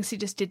second pregnancy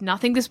just did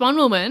nothing. This one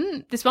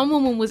woman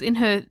was in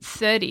her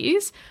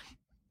 30s.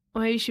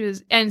 Or maybe she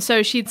was, and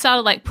so she'd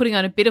started like putting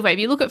on a bit of weight. If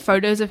you look at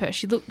photos of her,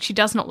 she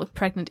does not look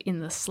pregnant in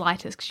the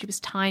slightest because she was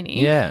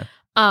tiny. Yeah.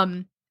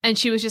 And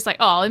she was just like,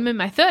 oh, I'm in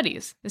my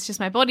 30s. It's just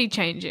my body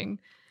changing.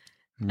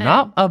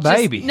 Not a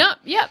baby.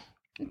 Yep.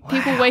 Wow.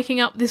 People waking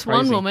up. This Crazy.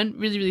 One woman,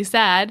 really, really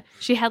sad.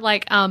 She had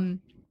like,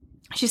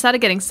 she started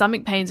getting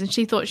stomach pains and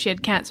she thought she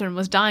had cancer and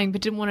was dying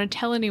but didn't want to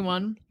tell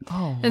anyone.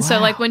 Oh, and so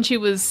like when she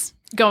was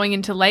going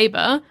into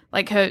labor,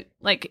 like her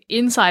like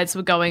insides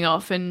were going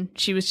off and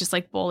she was just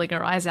like bawling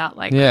her eyes out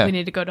like we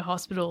need to go to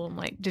hospital and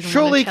like didn't want to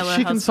tell her Surely she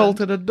husband.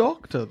 consulted a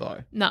doctor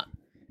though. No.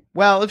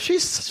 Well, if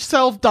she's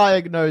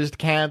self-diagnosed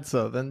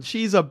cancer, then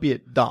she's a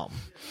bit dumb.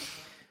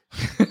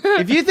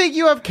 If you think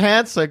you have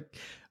cancer...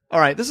 All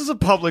right, this is a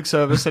public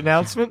service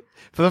announcement.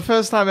 For the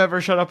first time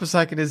ever, Shut Up a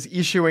Second is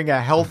issuing a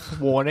health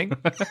warning.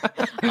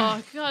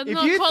 Oh, God,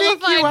 if you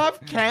think you have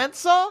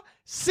cancer,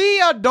 see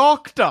a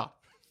doctor.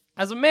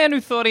 As a man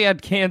who thought he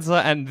had cancer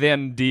and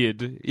then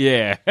did,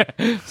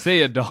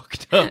 see a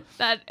doctor.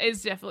 That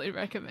is definitely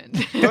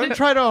recommended. Don't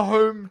try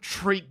to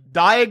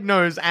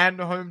diagnose and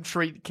home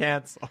treat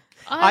cancer.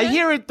 I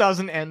hear it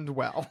doesn't end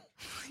well.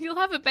 You'll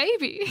have a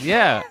baby.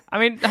 Yeah. I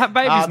mean,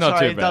 baby's not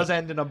too bad. It does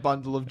end in a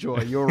bundle of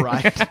joy. You're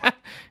right.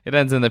 It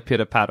ends in the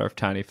pitter-patter of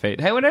tiny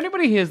feet. Hey, when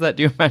anybody hears that,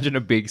 do you imagine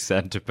a big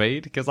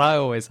centipede? Because I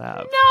always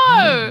have.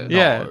 No!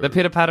 Yeah, the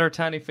pitter-patter of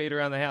tiny feet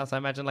around the house. I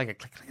imagine like a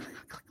click, click,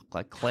 click, click,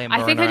 like clamber.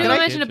 I think I do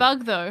imagine a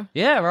bug, though.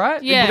 Yeah,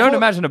 right? Yeah. You don't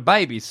imagine a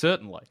baby,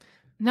 certainly.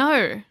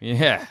 No.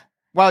 Yeah.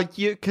 Well,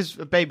 because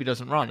a baby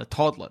doesn't run, a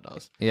toddler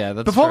does. Yeah,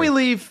 that's Before true. we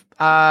leave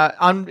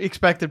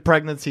unexpected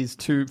pregnancies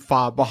too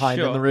far behind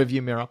in the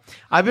rearview mirror,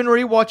 I've been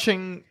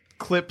rewatching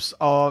clips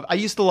of... I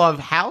used to love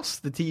House,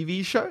 the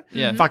TV show.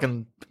 Yeah.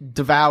 Fucking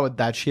devoured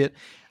that shit.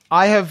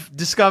 I have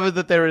discovered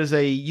that there is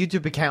a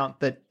YouTube account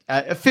that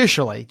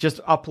officially just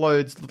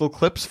uploads little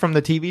clips from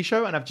the TV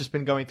show, and I've just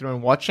been going through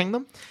and watching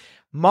them.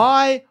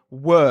 My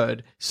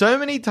word, so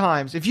many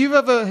times. Have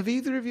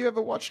either of you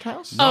ever watched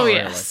House? Oh,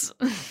 yes.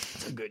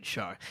 It's a good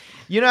show.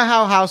 You know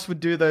how House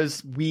would do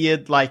those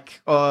weird,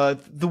 like,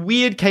 the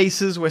weird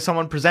cases where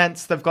someone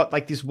presents, they've got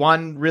like this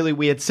one really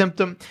weird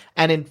symptom,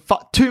 and in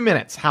 2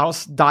 minutes,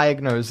 House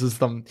diagnoses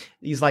them.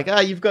 He's like,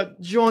 you've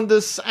got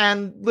jaundice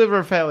and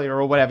liver failure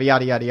or whatever,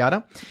 yada, yada,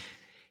 yada.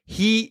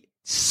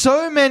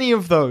 So many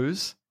of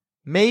those,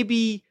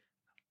 maybe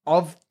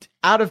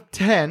out of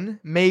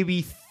 10,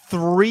 maybe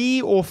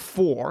 3 or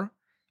 4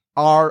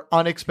 are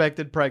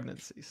unexpected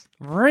pregnancies.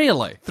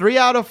 Really? 3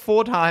 out of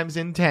 4 times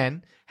in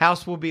 10,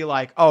 House will be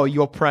like, oh,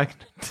 you're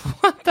pregnant.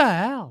 What the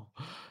hell?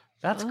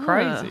 That's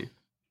crazy.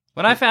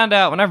 When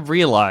I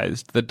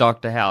realized that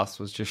Dr. House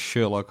was just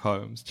Sherlock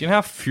Holmes, do you know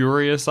how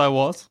furious I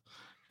was?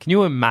 Can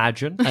you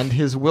imagine? And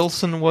his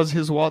Wilson was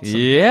his Watson.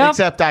 Yeah.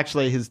 Except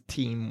actually his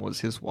team was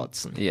his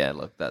Watson. Yeah,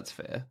 look, that's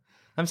fair.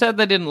 I'm sad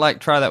they didn't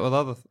try that with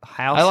other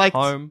House,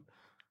 Home,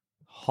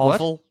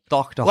 Hovel,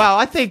 Doctor. Well,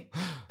 I think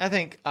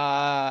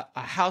a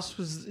House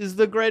is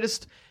the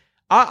greatest.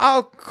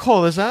 I'll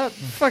call this out.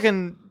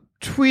 Fucking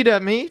tweet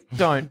at me.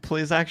 Don't,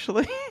 please,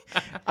 actually.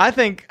 I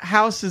think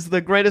House is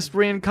the greatest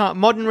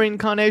modern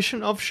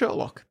reincarnation of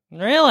Sherlock.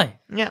 Really?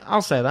 Yeah,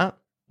 I'll say that.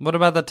 What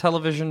about the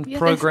television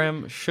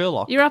program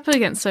Sherlock? You're up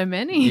against so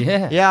many.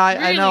 Yeah,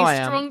 I know I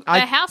am. Strong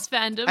House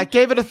fandom. I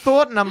gave it a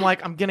thought, and I'm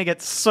like, I'm going to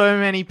get so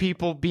many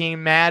people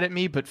being mad at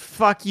me, but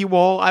fuck you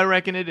all, I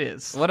reckon it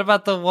is. What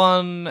about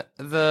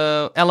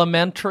the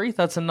Elementary?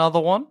 That's another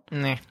one.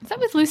 Nah. Is that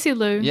with Lucy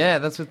Liu? Yeah,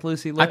 that's with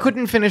Lucy Liu. I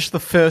couldn't finish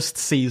the first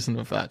season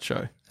of that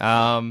show.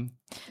 Trying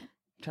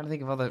to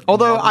think of other...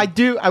 Although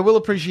I will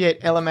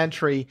appreciate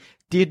Elementary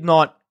did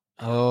not...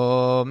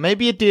 Oh,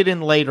 maybe it did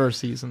in later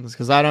seasons,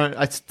 because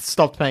I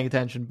stopped paying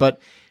attention, but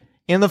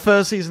in the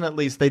first season at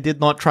least, they did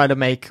not try to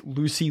make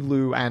Lucy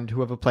Liu and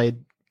whoever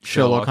played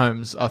Sherlock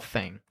Holmes a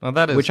thing. Well,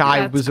 that is which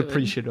I was good.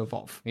 appreciative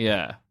of.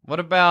 Yeah.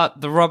 What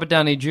about the Robert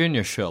Downey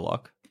Jr.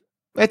 Sherlock?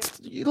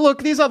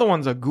 Look, these other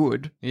ones are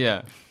good.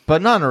 Yeah.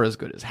 But none are as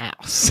good as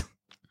House.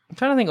 I'm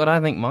trying to think what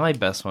I think my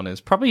best one is.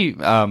 Probably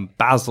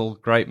Basil,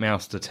 Great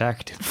Mouse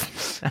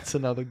Detective. That's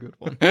another good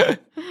one.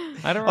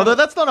 I don't. Although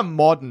that's not a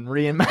modern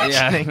reimagining.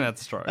 Yeah,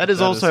 that's true. That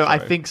is also, I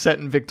think, set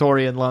in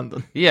Victorian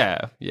London.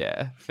 Yeah,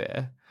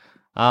 fair.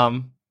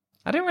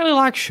 I didn't really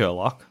like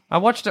Sherlock. I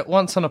watched it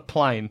once on a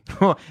plane.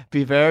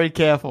 Be very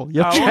careful.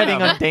 You're treading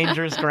on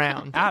dangerous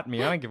ground. At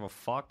me, I don't give a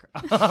fuck.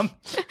 No,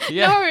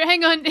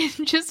 hang on.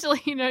 Just to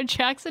let you know,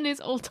 Jackson is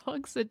all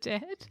dogs are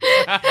dead.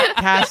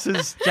 Cass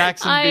is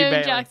Jackson I B. am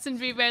Bailey. Jackson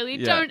B. Bailey.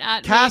 Yeah. Don't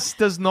at me. Cass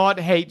does not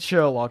hate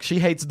Sherlock. She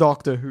hates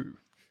Doctor Who.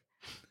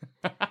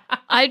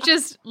 I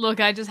just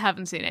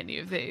haven't seen any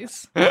of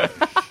these. I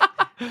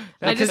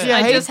Because just you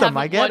hate haven't them,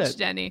 I get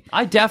watched it. any.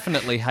 I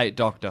definitely hate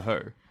Doctor Who.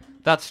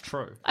 That's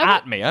true.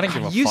 At me, I don't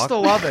give a I fuck. used to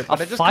love it, but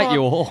I'll I just fight can't-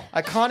 you all.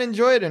 I can't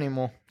enjoy it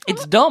anymore.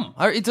 It's dumb.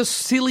 It's a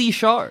silly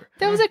show.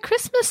 There was a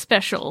Christmas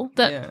special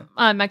that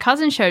my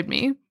cousin showed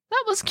me.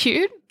 That was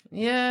cute.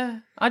 Yeah,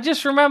 I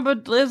just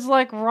remembered there's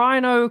like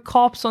rhino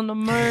cops on the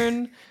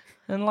moon,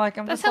 and like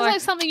I'm That just sounds like,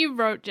 like something you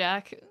wrote,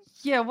 Jack.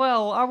 yeah,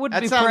 well, I would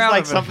That be sounds proud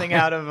like of it. something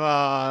out of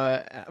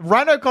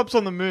Rhino Cops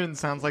on the Moon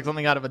sounds like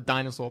something out of a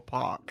dinosaur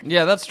park.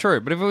 Yeah, that's true.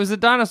 But if it was a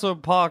dinosaur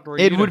park or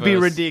a It would be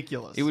universe,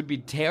 ridiculous. It would be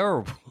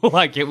terrible.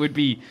 Like it would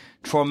be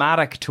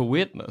traumatic to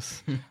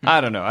witness.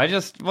 I don't know. I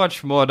just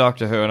watched more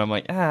Doctor Who, and I'm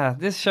like,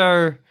 this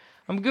show,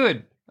 I'm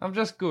good. I'm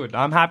just good.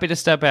 I'm happy to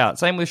step out.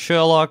 Same with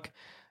Sherlock.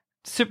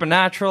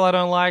 Supernatural, I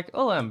don't like.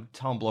 All them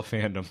Tumblr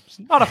fandoms.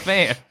 Not a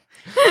fan.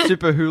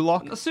 Super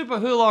Who-Lock. Super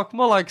Who-Lock,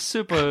 more like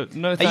Super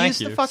No Thank I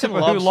used You. to fucking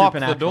Super love Who Locked the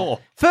Supernatural. door.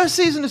 First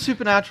season of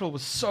Supernatural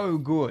was so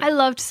good. I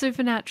loved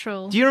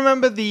Supernatural. Do you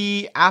remember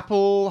the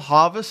Apple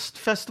Harvest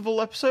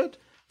Festival episode?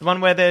 The one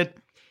where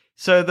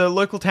the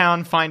local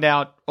town find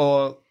out,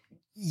 or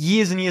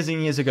years and years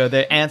and years ago,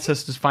 their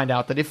ancestors find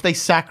out that if they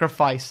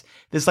sacrifice,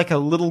 there's like a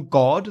little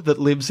god that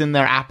lives in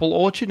their apple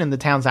orchard, in the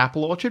town's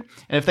apple orchard.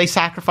 And if they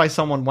sacrifice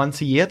someone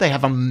once a year, they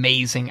have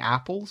amazing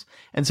apples.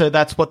 And so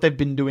that's what they've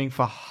been doing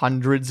for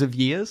hundreds of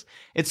years.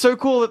 It's so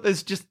cool that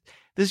there's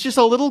just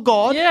a little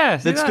god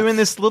that's doing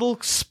this little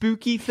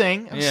spooky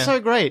thing. It's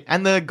so great.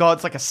 And the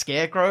god's like a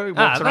scarecrow. He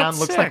walks around,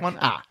 looks like one.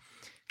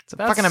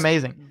 That's fucking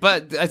amazing.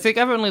 But I think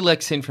I've only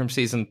seen from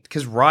season,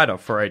 because Ryder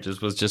for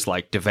ages was just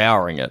like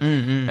devouring it,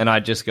 and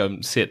I'd just go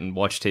sit and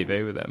watch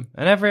TV with him.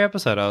 And every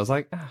episode, I was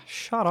like,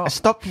 "Shut up!" I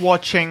stopped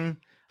watching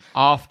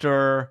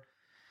after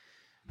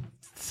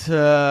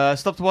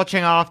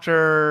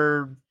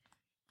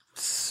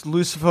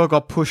Lucifer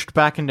got pushed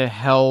back into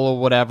hell or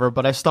whatever.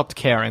 But I stopped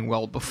caring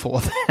well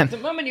before then. The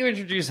moment you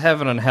introduce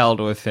heaven and hell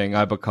to a thing,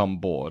 I become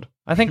bored.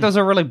 I think those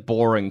are really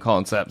boring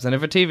concepts, and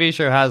if a TV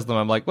show has them,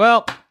 I'm like,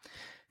 well.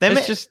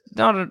 It's just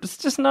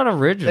not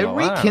original.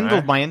 They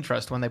rekindled my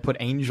interest when they put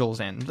angels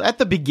in at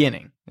the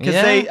beginning, because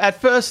at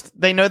first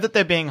they know that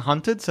they're being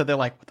hunted, so they're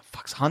like, "What the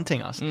fuck's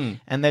hunting us?"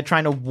 And they're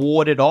trying to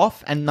ward it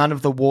off, and none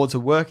of the wards are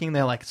working.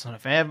 They're like, "It's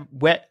not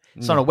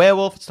not a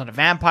werewolf, it's not a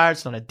vampire,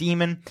 it's not a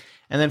demon."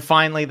 And then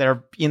finally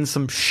they're in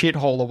some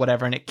shithole or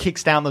whatever, and it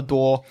kicks down the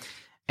door,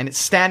 and it's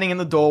standing in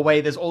the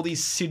doorway. There's all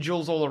these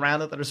sigils all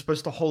around it that are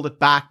supposed to hold it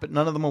back, but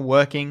none of them are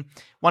working.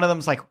 One of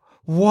them's like,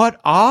 "What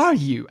are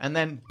you?" And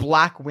then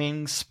black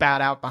wings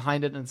spat out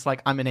behind it, and it's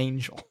like, "I'm an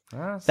angel."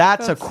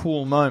 That's a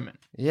cool moment.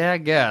 Yeah, I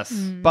guess.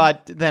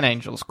 But then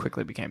angels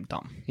quickly became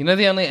dumb. You know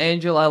the only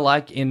angel I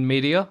like in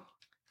media?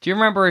 Do you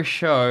remember a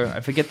show?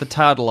 I forget the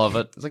title of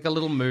it. It's like a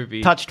little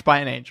movie. Touched by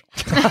an angel.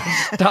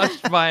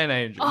 Touched by an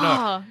angel.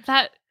 No.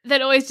 Oh,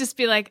 that always just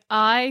be like,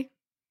 I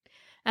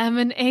am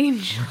an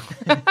angel.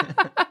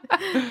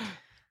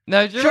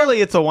 No,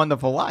 surely It's a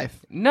Wonderful Life.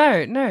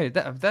 No,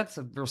 that's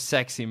a real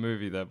sexy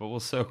movie though. But we'll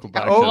circle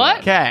back. to what?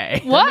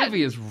 Okay. What? The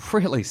movie is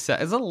really sexy.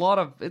 There's a lot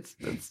of it's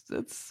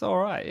all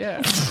right.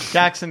 Yeah.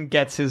 Jackson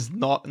gets his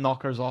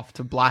knockers off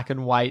to black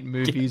and white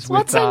movies.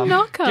 What's a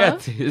knocker?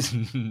 Get his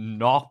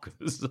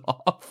knockers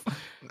off.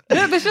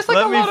 Yeah, there's just like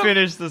Let a me lot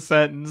finish the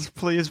sentence,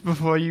 please,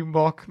 before you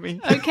mock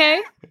me.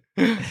 Okay.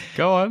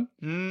 Go on.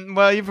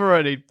 Well, you've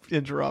already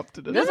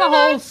interrupted it. There's a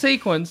whole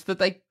sequence that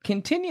they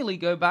continually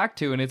go back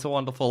to in It's a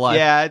Wonderful Life.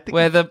 Yeah, I think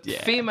where the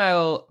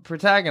female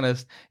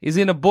protagonist is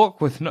in a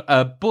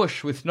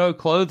bush with no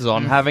clothes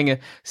on, having a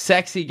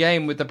sexy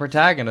game with the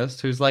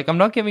protagonist, who's like, "I'm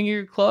not giving you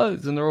your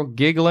clothes," and they're all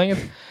giggling.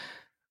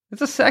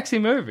 It's a sexy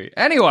movie.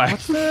 Anyway,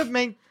 What's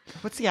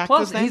the actor's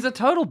plus name? he's a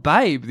total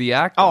babe. The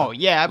actor. Oh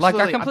yeah, absolutely.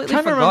 Like I completely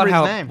I'm trying to forgot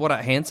remember his name. what a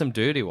handsome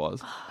dude he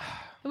was.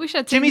 I wish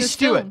I'd seen Jimmy this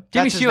Stewart. film.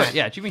 Jimmy That's his Stewart. name.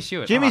 Yeah, Jimmy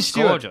Stewart. Jimmy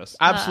Stewart. Gorgeous.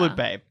 Absolute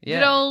babe. Yeah.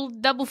 Good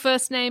old double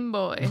first name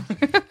boy.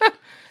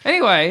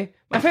 Anyway,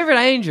 my favorite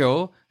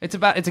Angel. It's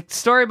a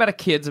story about a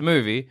kid. It's a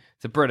movie.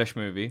 It's a British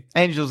movie.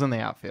 Angels in the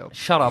Outfield.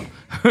 Shut up.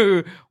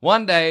 Who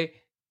one day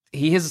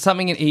he hears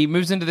something. He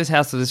moves into this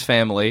house with his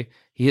family.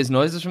 He hears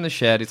noises from the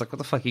shed. He's like, "What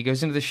the fuck?" He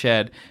goes into the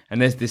shed,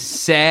 and there's this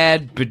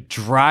sad,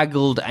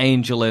 bedraggled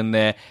angel in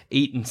there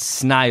eating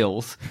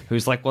snails.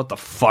 Who's like, "What the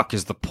fuck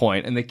is the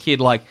point?" And the kid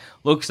like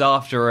looks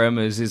after him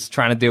as he's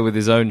trying to deal with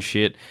his own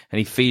shit, and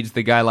he feeds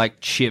the guy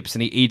like chips,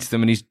 and he eats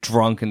them, and he's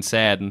drunk and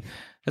sad, and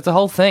it's a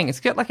whole thing.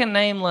 It's got like a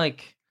name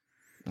like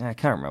I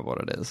can't remember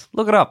what it is.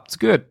 Look it up. It's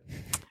good.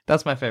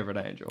 That's my favorite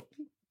angel.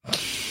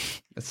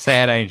 A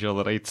sad angel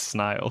that eats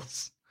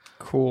snails.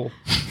 Cool.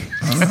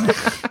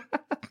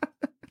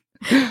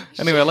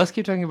 Anyway, let's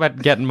keep talking about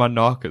getting my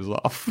knockers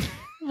off.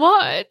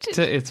 What?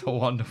 It's a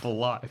Wonderful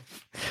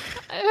Life.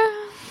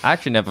 I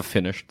actually never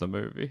finished the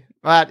movie.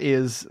 That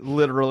is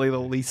literally the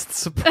least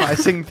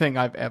surprising thing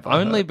I've ever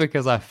Only heard.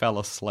 because I fell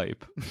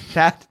asleep.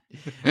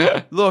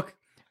 Look,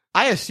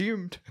 I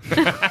assumed.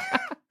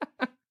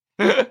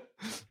 The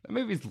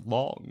movie's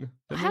long.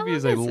 The How movie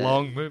is long a is it?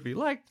 long movie.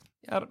 Like,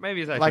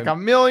 maybe it's actually... Like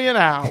 1,000,000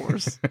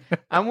 hours.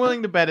 I'm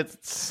willing to bet it's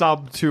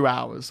sub 2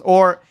 hours.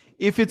 Or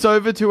if it's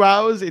over 2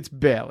 hours, it's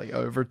barely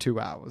over 2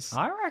 hours.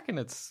 I reckon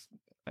it's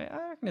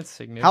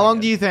significant. How long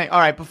do you think? All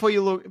right,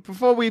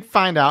 before we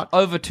find out,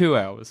 Over 2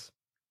 hours.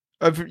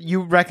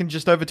 you reckon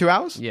just over 2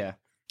 hours? Yeah.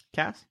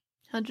 Cass?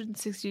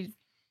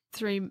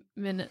 163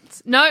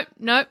 minutes. Nope.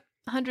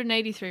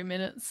 183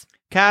 minutes.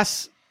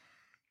 Cass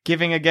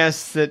giving a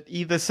guess that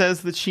either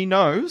says that she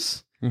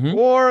knows Mhm.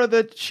 or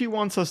that she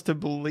wants us to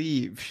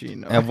believe she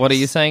knows. And what are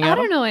you saying, I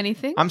Adam? don't know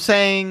anything. I'm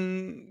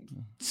saying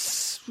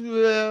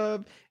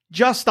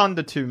just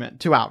under 2 minutes.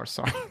 2 hours,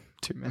 sorry.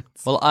 2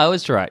 minutes. Well, I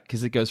was right,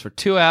 because it goes for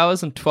 2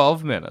 hours and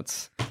 12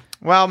 minutes.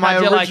 Well, my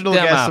How'd you like original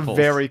them guess apples? I'm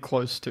very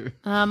close to.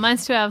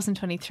 Mine's 2 hours and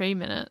 23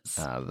 minutes.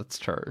 That's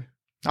true.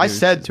 I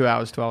said 2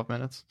 hours, 12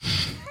 minutes.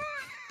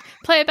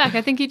 Play it back.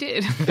 I think you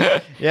did.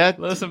 Yeah,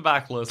 Listen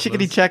back, listeners.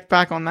 chickadee check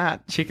back on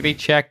that. Chickadee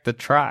check the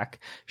track.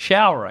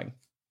 Showering.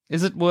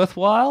 Is it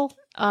worthwhile?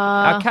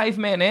 Our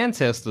caveman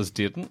ancestors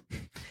didn't.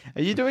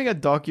 Are you doing a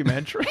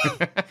documentary?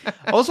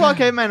 Also, our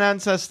caveman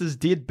ancestors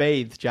did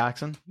bathe,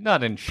 Jackson.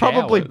 Not in showers.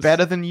 Probably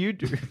better than you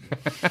do.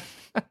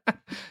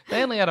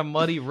 They only had a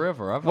muddy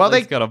river. I've Well,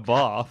 always they- got a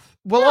bath.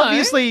 Well, No.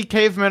 obviously,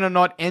 cavemen are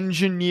not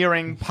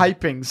engineering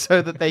piping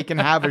so that they can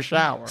have a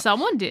shower.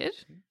 Someone did.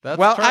 That's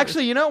Well, true.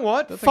 actually, you know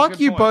what? That's a Fuck good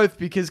you point. both,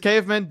 because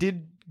cavemen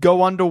did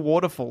go under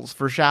waterfalls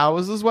for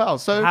showers as well.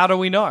 So How do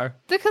we know?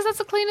 Because that's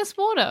the cleanest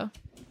water.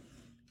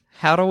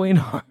 How do we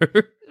know?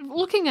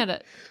 Looking at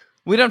it.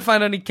 We don't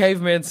find any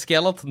caveman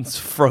skeletons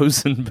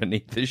frozen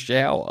beneath the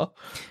shower.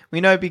 we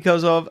know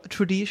because of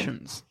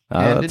traditions. Oh,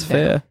 handed that's down.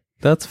 fair.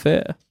 That's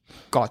fair.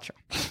 Gotcha.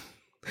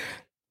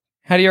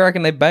 How do you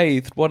reckon they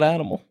bathed? What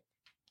animal?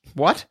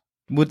 What?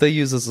 Would they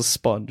use as a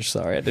sponge?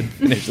 Sorry, I didn't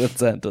finish that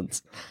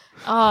sentence.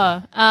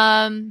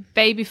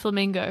 Baby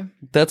flamingo.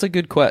 That's a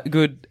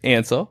good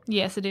answer.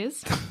 Yes, it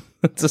is.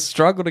 It's a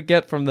struggle to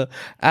get from the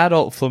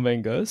adult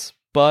flamingos,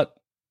 but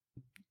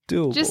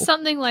doable. Just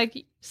something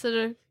like sort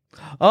of.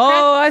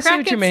 Oh, I see crack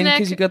what you its mean, neck,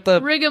 because you got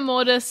the... rigor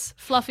mortis,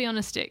 fluffy on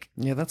a stick.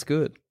 Yeah, that's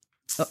good.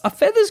 A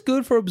feather's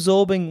good for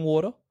absorbing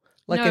water.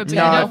 Like no, a but you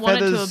No, don't want it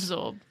to feathers-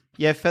 absorb.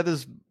 Yeah,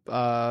 feathers.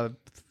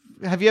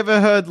 Have you ever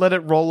heard "Let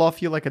it roll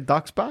off you like a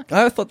duck's back"?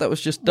 I thought that was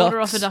just ducks.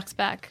 Water off a duck's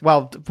back.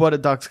 Well, what are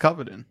ducks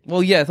covered in?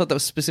 Well, yeah, I thought that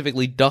was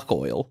specifically duck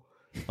oil.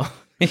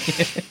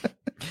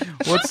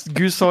 What's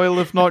goose oil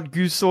if not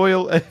goose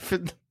oil?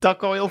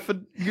 Duck oil for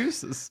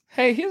gooses.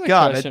 Hey, here's a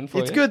God, question for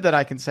you. it's good that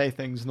I can say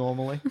things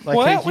normally. Like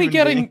Why a aren't we human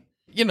getting... being.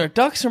 You know,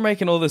 ducks are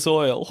making all this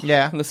oil.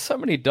 Yeah. And there's so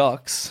many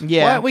ducks.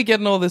 Yeah. Why aren't we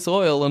getting all this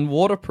oil and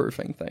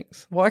waterproofing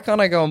things? Why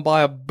can't I go and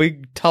buy a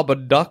big tub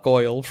of duck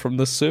oil from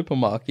the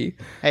supermarket?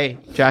 Hey,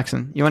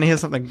 Jackson, you want to hear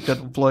something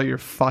that'll blow your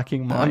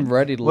fucking mind? I'm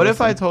ready to What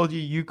if listen. I told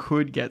you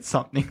could get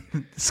something?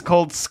 It's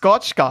called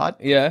Scotch Guard,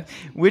 Yeah.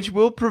 which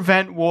will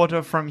prevent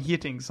water from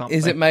hitting something.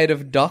 Is it made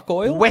of duck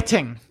oil?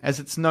 wetting, as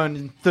it's known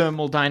in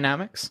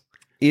thermodynamics?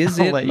 Is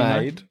I'll it let you know.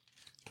 made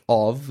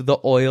of the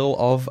oil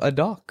of a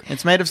duck?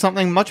 It's made of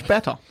something much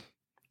better.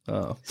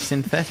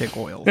 synthetic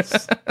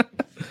oils.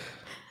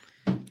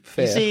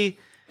 You see,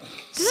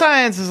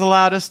 science has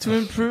allowed us to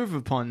improve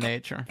upon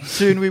nature.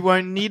 Soon we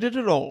won't need it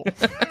at all.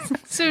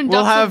 Soon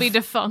ducks will be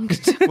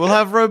defunct. We'll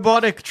have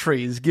robotic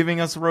trees giving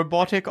us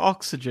robotic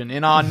oxygen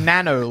in our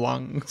nano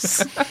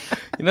lungs.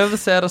 You know, the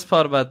saddest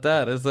part about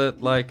that is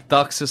that, like,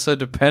 ducks are so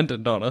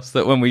dependent on us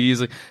that when we're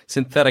using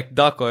synthetic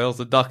duck oils,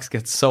 the ducks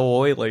get so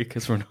oily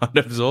because we're not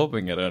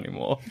absorbing it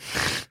anymore.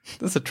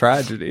 That's a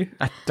tragedy.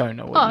 I don't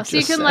know what so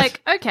you can,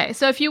 said.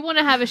 So if you want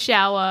to have a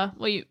shower,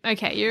 you're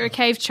a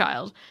cave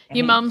child.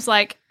 Your mum's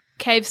like,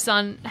 cave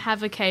son,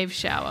 have a cave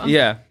shower.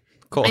 Yeah.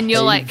 Cool. And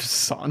you're like,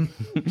 son,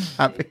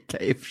 have a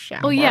cave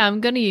shower. Oh yeah, I'm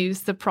going to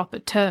use the proper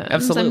terms.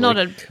 Absolutely. I'm not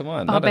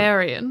a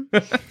barbarian.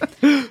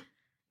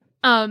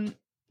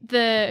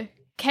 The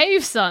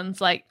cave son's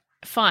like,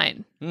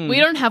 fine. We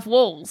don't have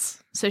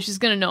walls, so she's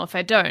going to know if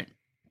I don't.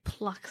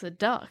 Plucks a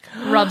duck,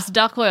 rubs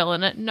duck oil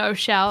in it, no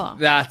shower.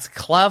 That's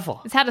clever.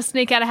 It's how to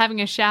sneak out of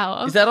having a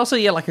shower. Is that also,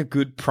 like a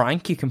good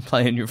prank you can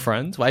play on your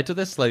friends? Wait till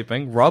they're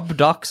sleeping, rub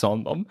ducks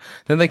on them,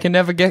 then they can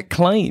never get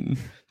clean.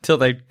 Till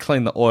they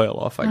clean the oil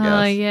off, I guess.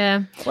 Oh,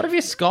 yeah. What if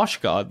you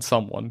Scotch Guard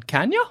someone?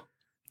 Can you?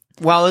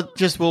 Well, it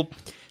just will...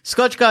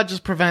 Scotch Guard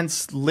just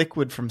prevents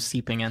liquid from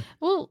seeping in.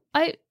 Well,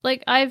 I've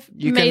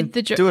made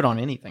the joke. Do it on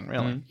anything,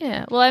 really.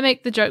 Yeah. Well, I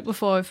make the joke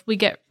before if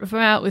we're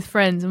out with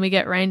friends and we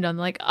get rained on,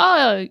 like,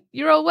 oh,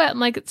 you're all wet. I'm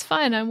like, it's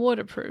fine. I'm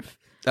waterproof.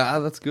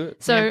 That's good.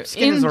 So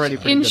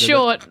in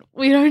short,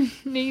 we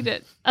don't need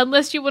it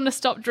unless you want to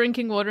stop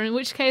drinking water. In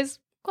which case,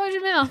 close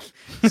your mouth.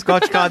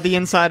 Scotch Guard the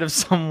inside of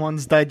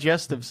someone's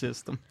digestive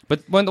system.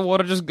 But won't the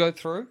water just go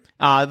through?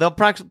 They'll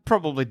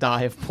probably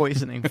die of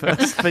poisoning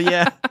first. But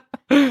yeah,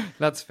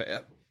 that's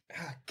fair.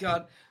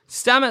 God,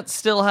 Stamets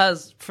still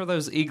has, for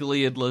those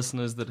eagle-eared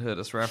listeners that heard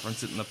us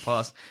reference it in the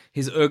past,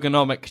 his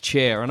ergonomic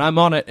chair, and I'm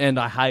on it and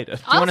I hate it.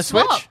 Do you want to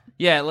switch?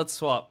 Yeah, let's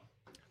swap.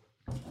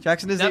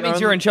 Jackson is that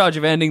means you're in charge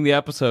of ending the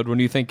episode when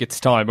you think it's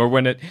time, or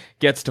when it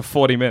gets to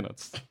 40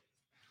 minutes.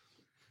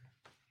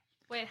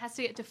 Wait, it has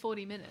to get to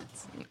 40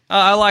 minutes.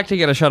 I like to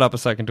get a shut up a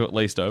second to at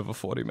least over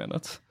 40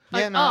 minutes.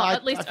 Yeah,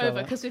 at least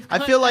over, because we've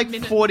got I feel like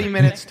 40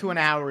 minutes to an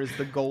hour is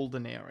the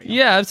golden area.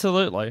 Yeah,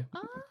 absolutely.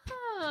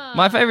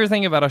 My favorite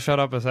thing about a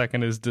shut up a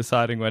second is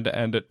deciding when to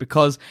end it,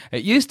 because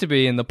it used to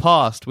be in the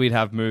past we'd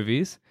have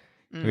movies,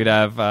 we'd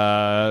have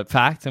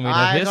facts, and we'd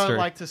have history. I don't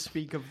like to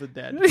speak of the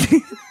dead.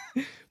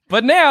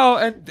 But now,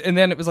 and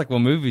then it was like, well,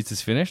 movies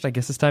is finished. I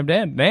guess it's time to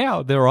end.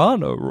 Now there are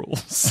no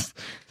rules,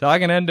 so I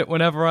can end it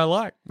whenever I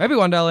like. Maybe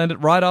one day I'll end it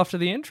right after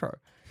the intro.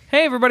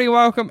 Hey everybody,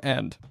 welcome,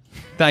 and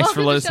thanks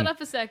for listening. Shut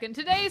up a second.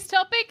 Today's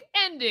topic: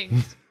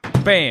 endings.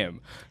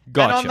 Bam,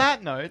 gotcha. And on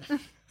that note,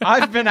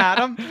 I've been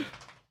Adam.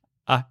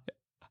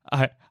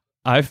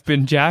 I've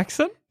been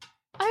Jackson.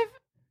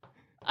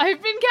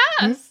 I've been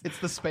Cass. It's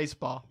the space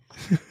bar.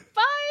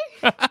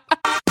 Bye.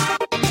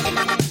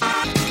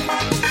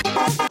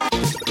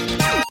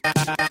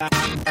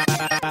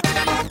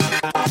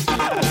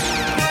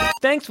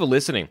 Thanks for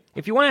listening.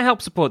 If you want to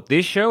help support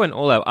this show and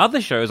all our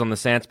other shows on the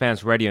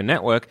Sanspants Radio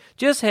Network,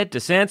 just head to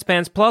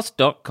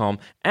sanspantsplus.com,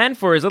 and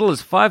for as little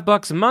as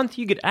 $5 a month,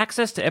 you get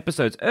access to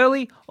episodes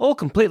early, all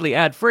completely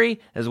ad-free,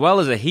 as well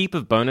as a heap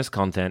of bonus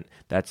content.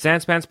 That's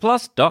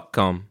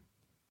sanspantsplus.com.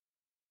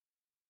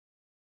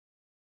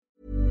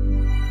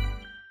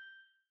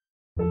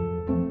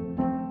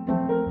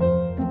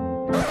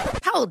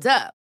 Hold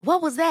up.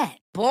 What was that?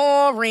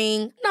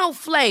 Boring. No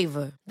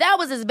flavor. That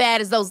was as bad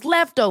as those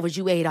leftovers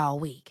you ate all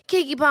week.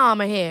 Keke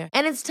Palmer here,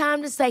 and it's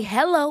time to say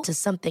hello to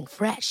something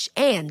fresh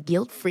and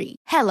guilt-free.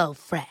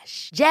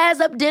 HelloFresh. Jazz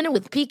up dinner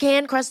with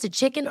pecan-crusted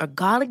chicken or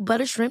garlic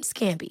butter shrimp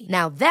scampi.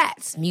 Now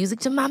that's music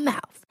to my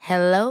mouth.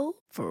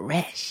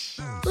 HelloFresh.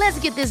 Let's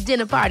get this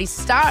dinner party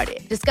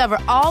started. Discover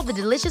all the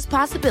delicious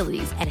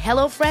possibilities at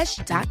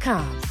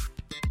HelloFresh.com.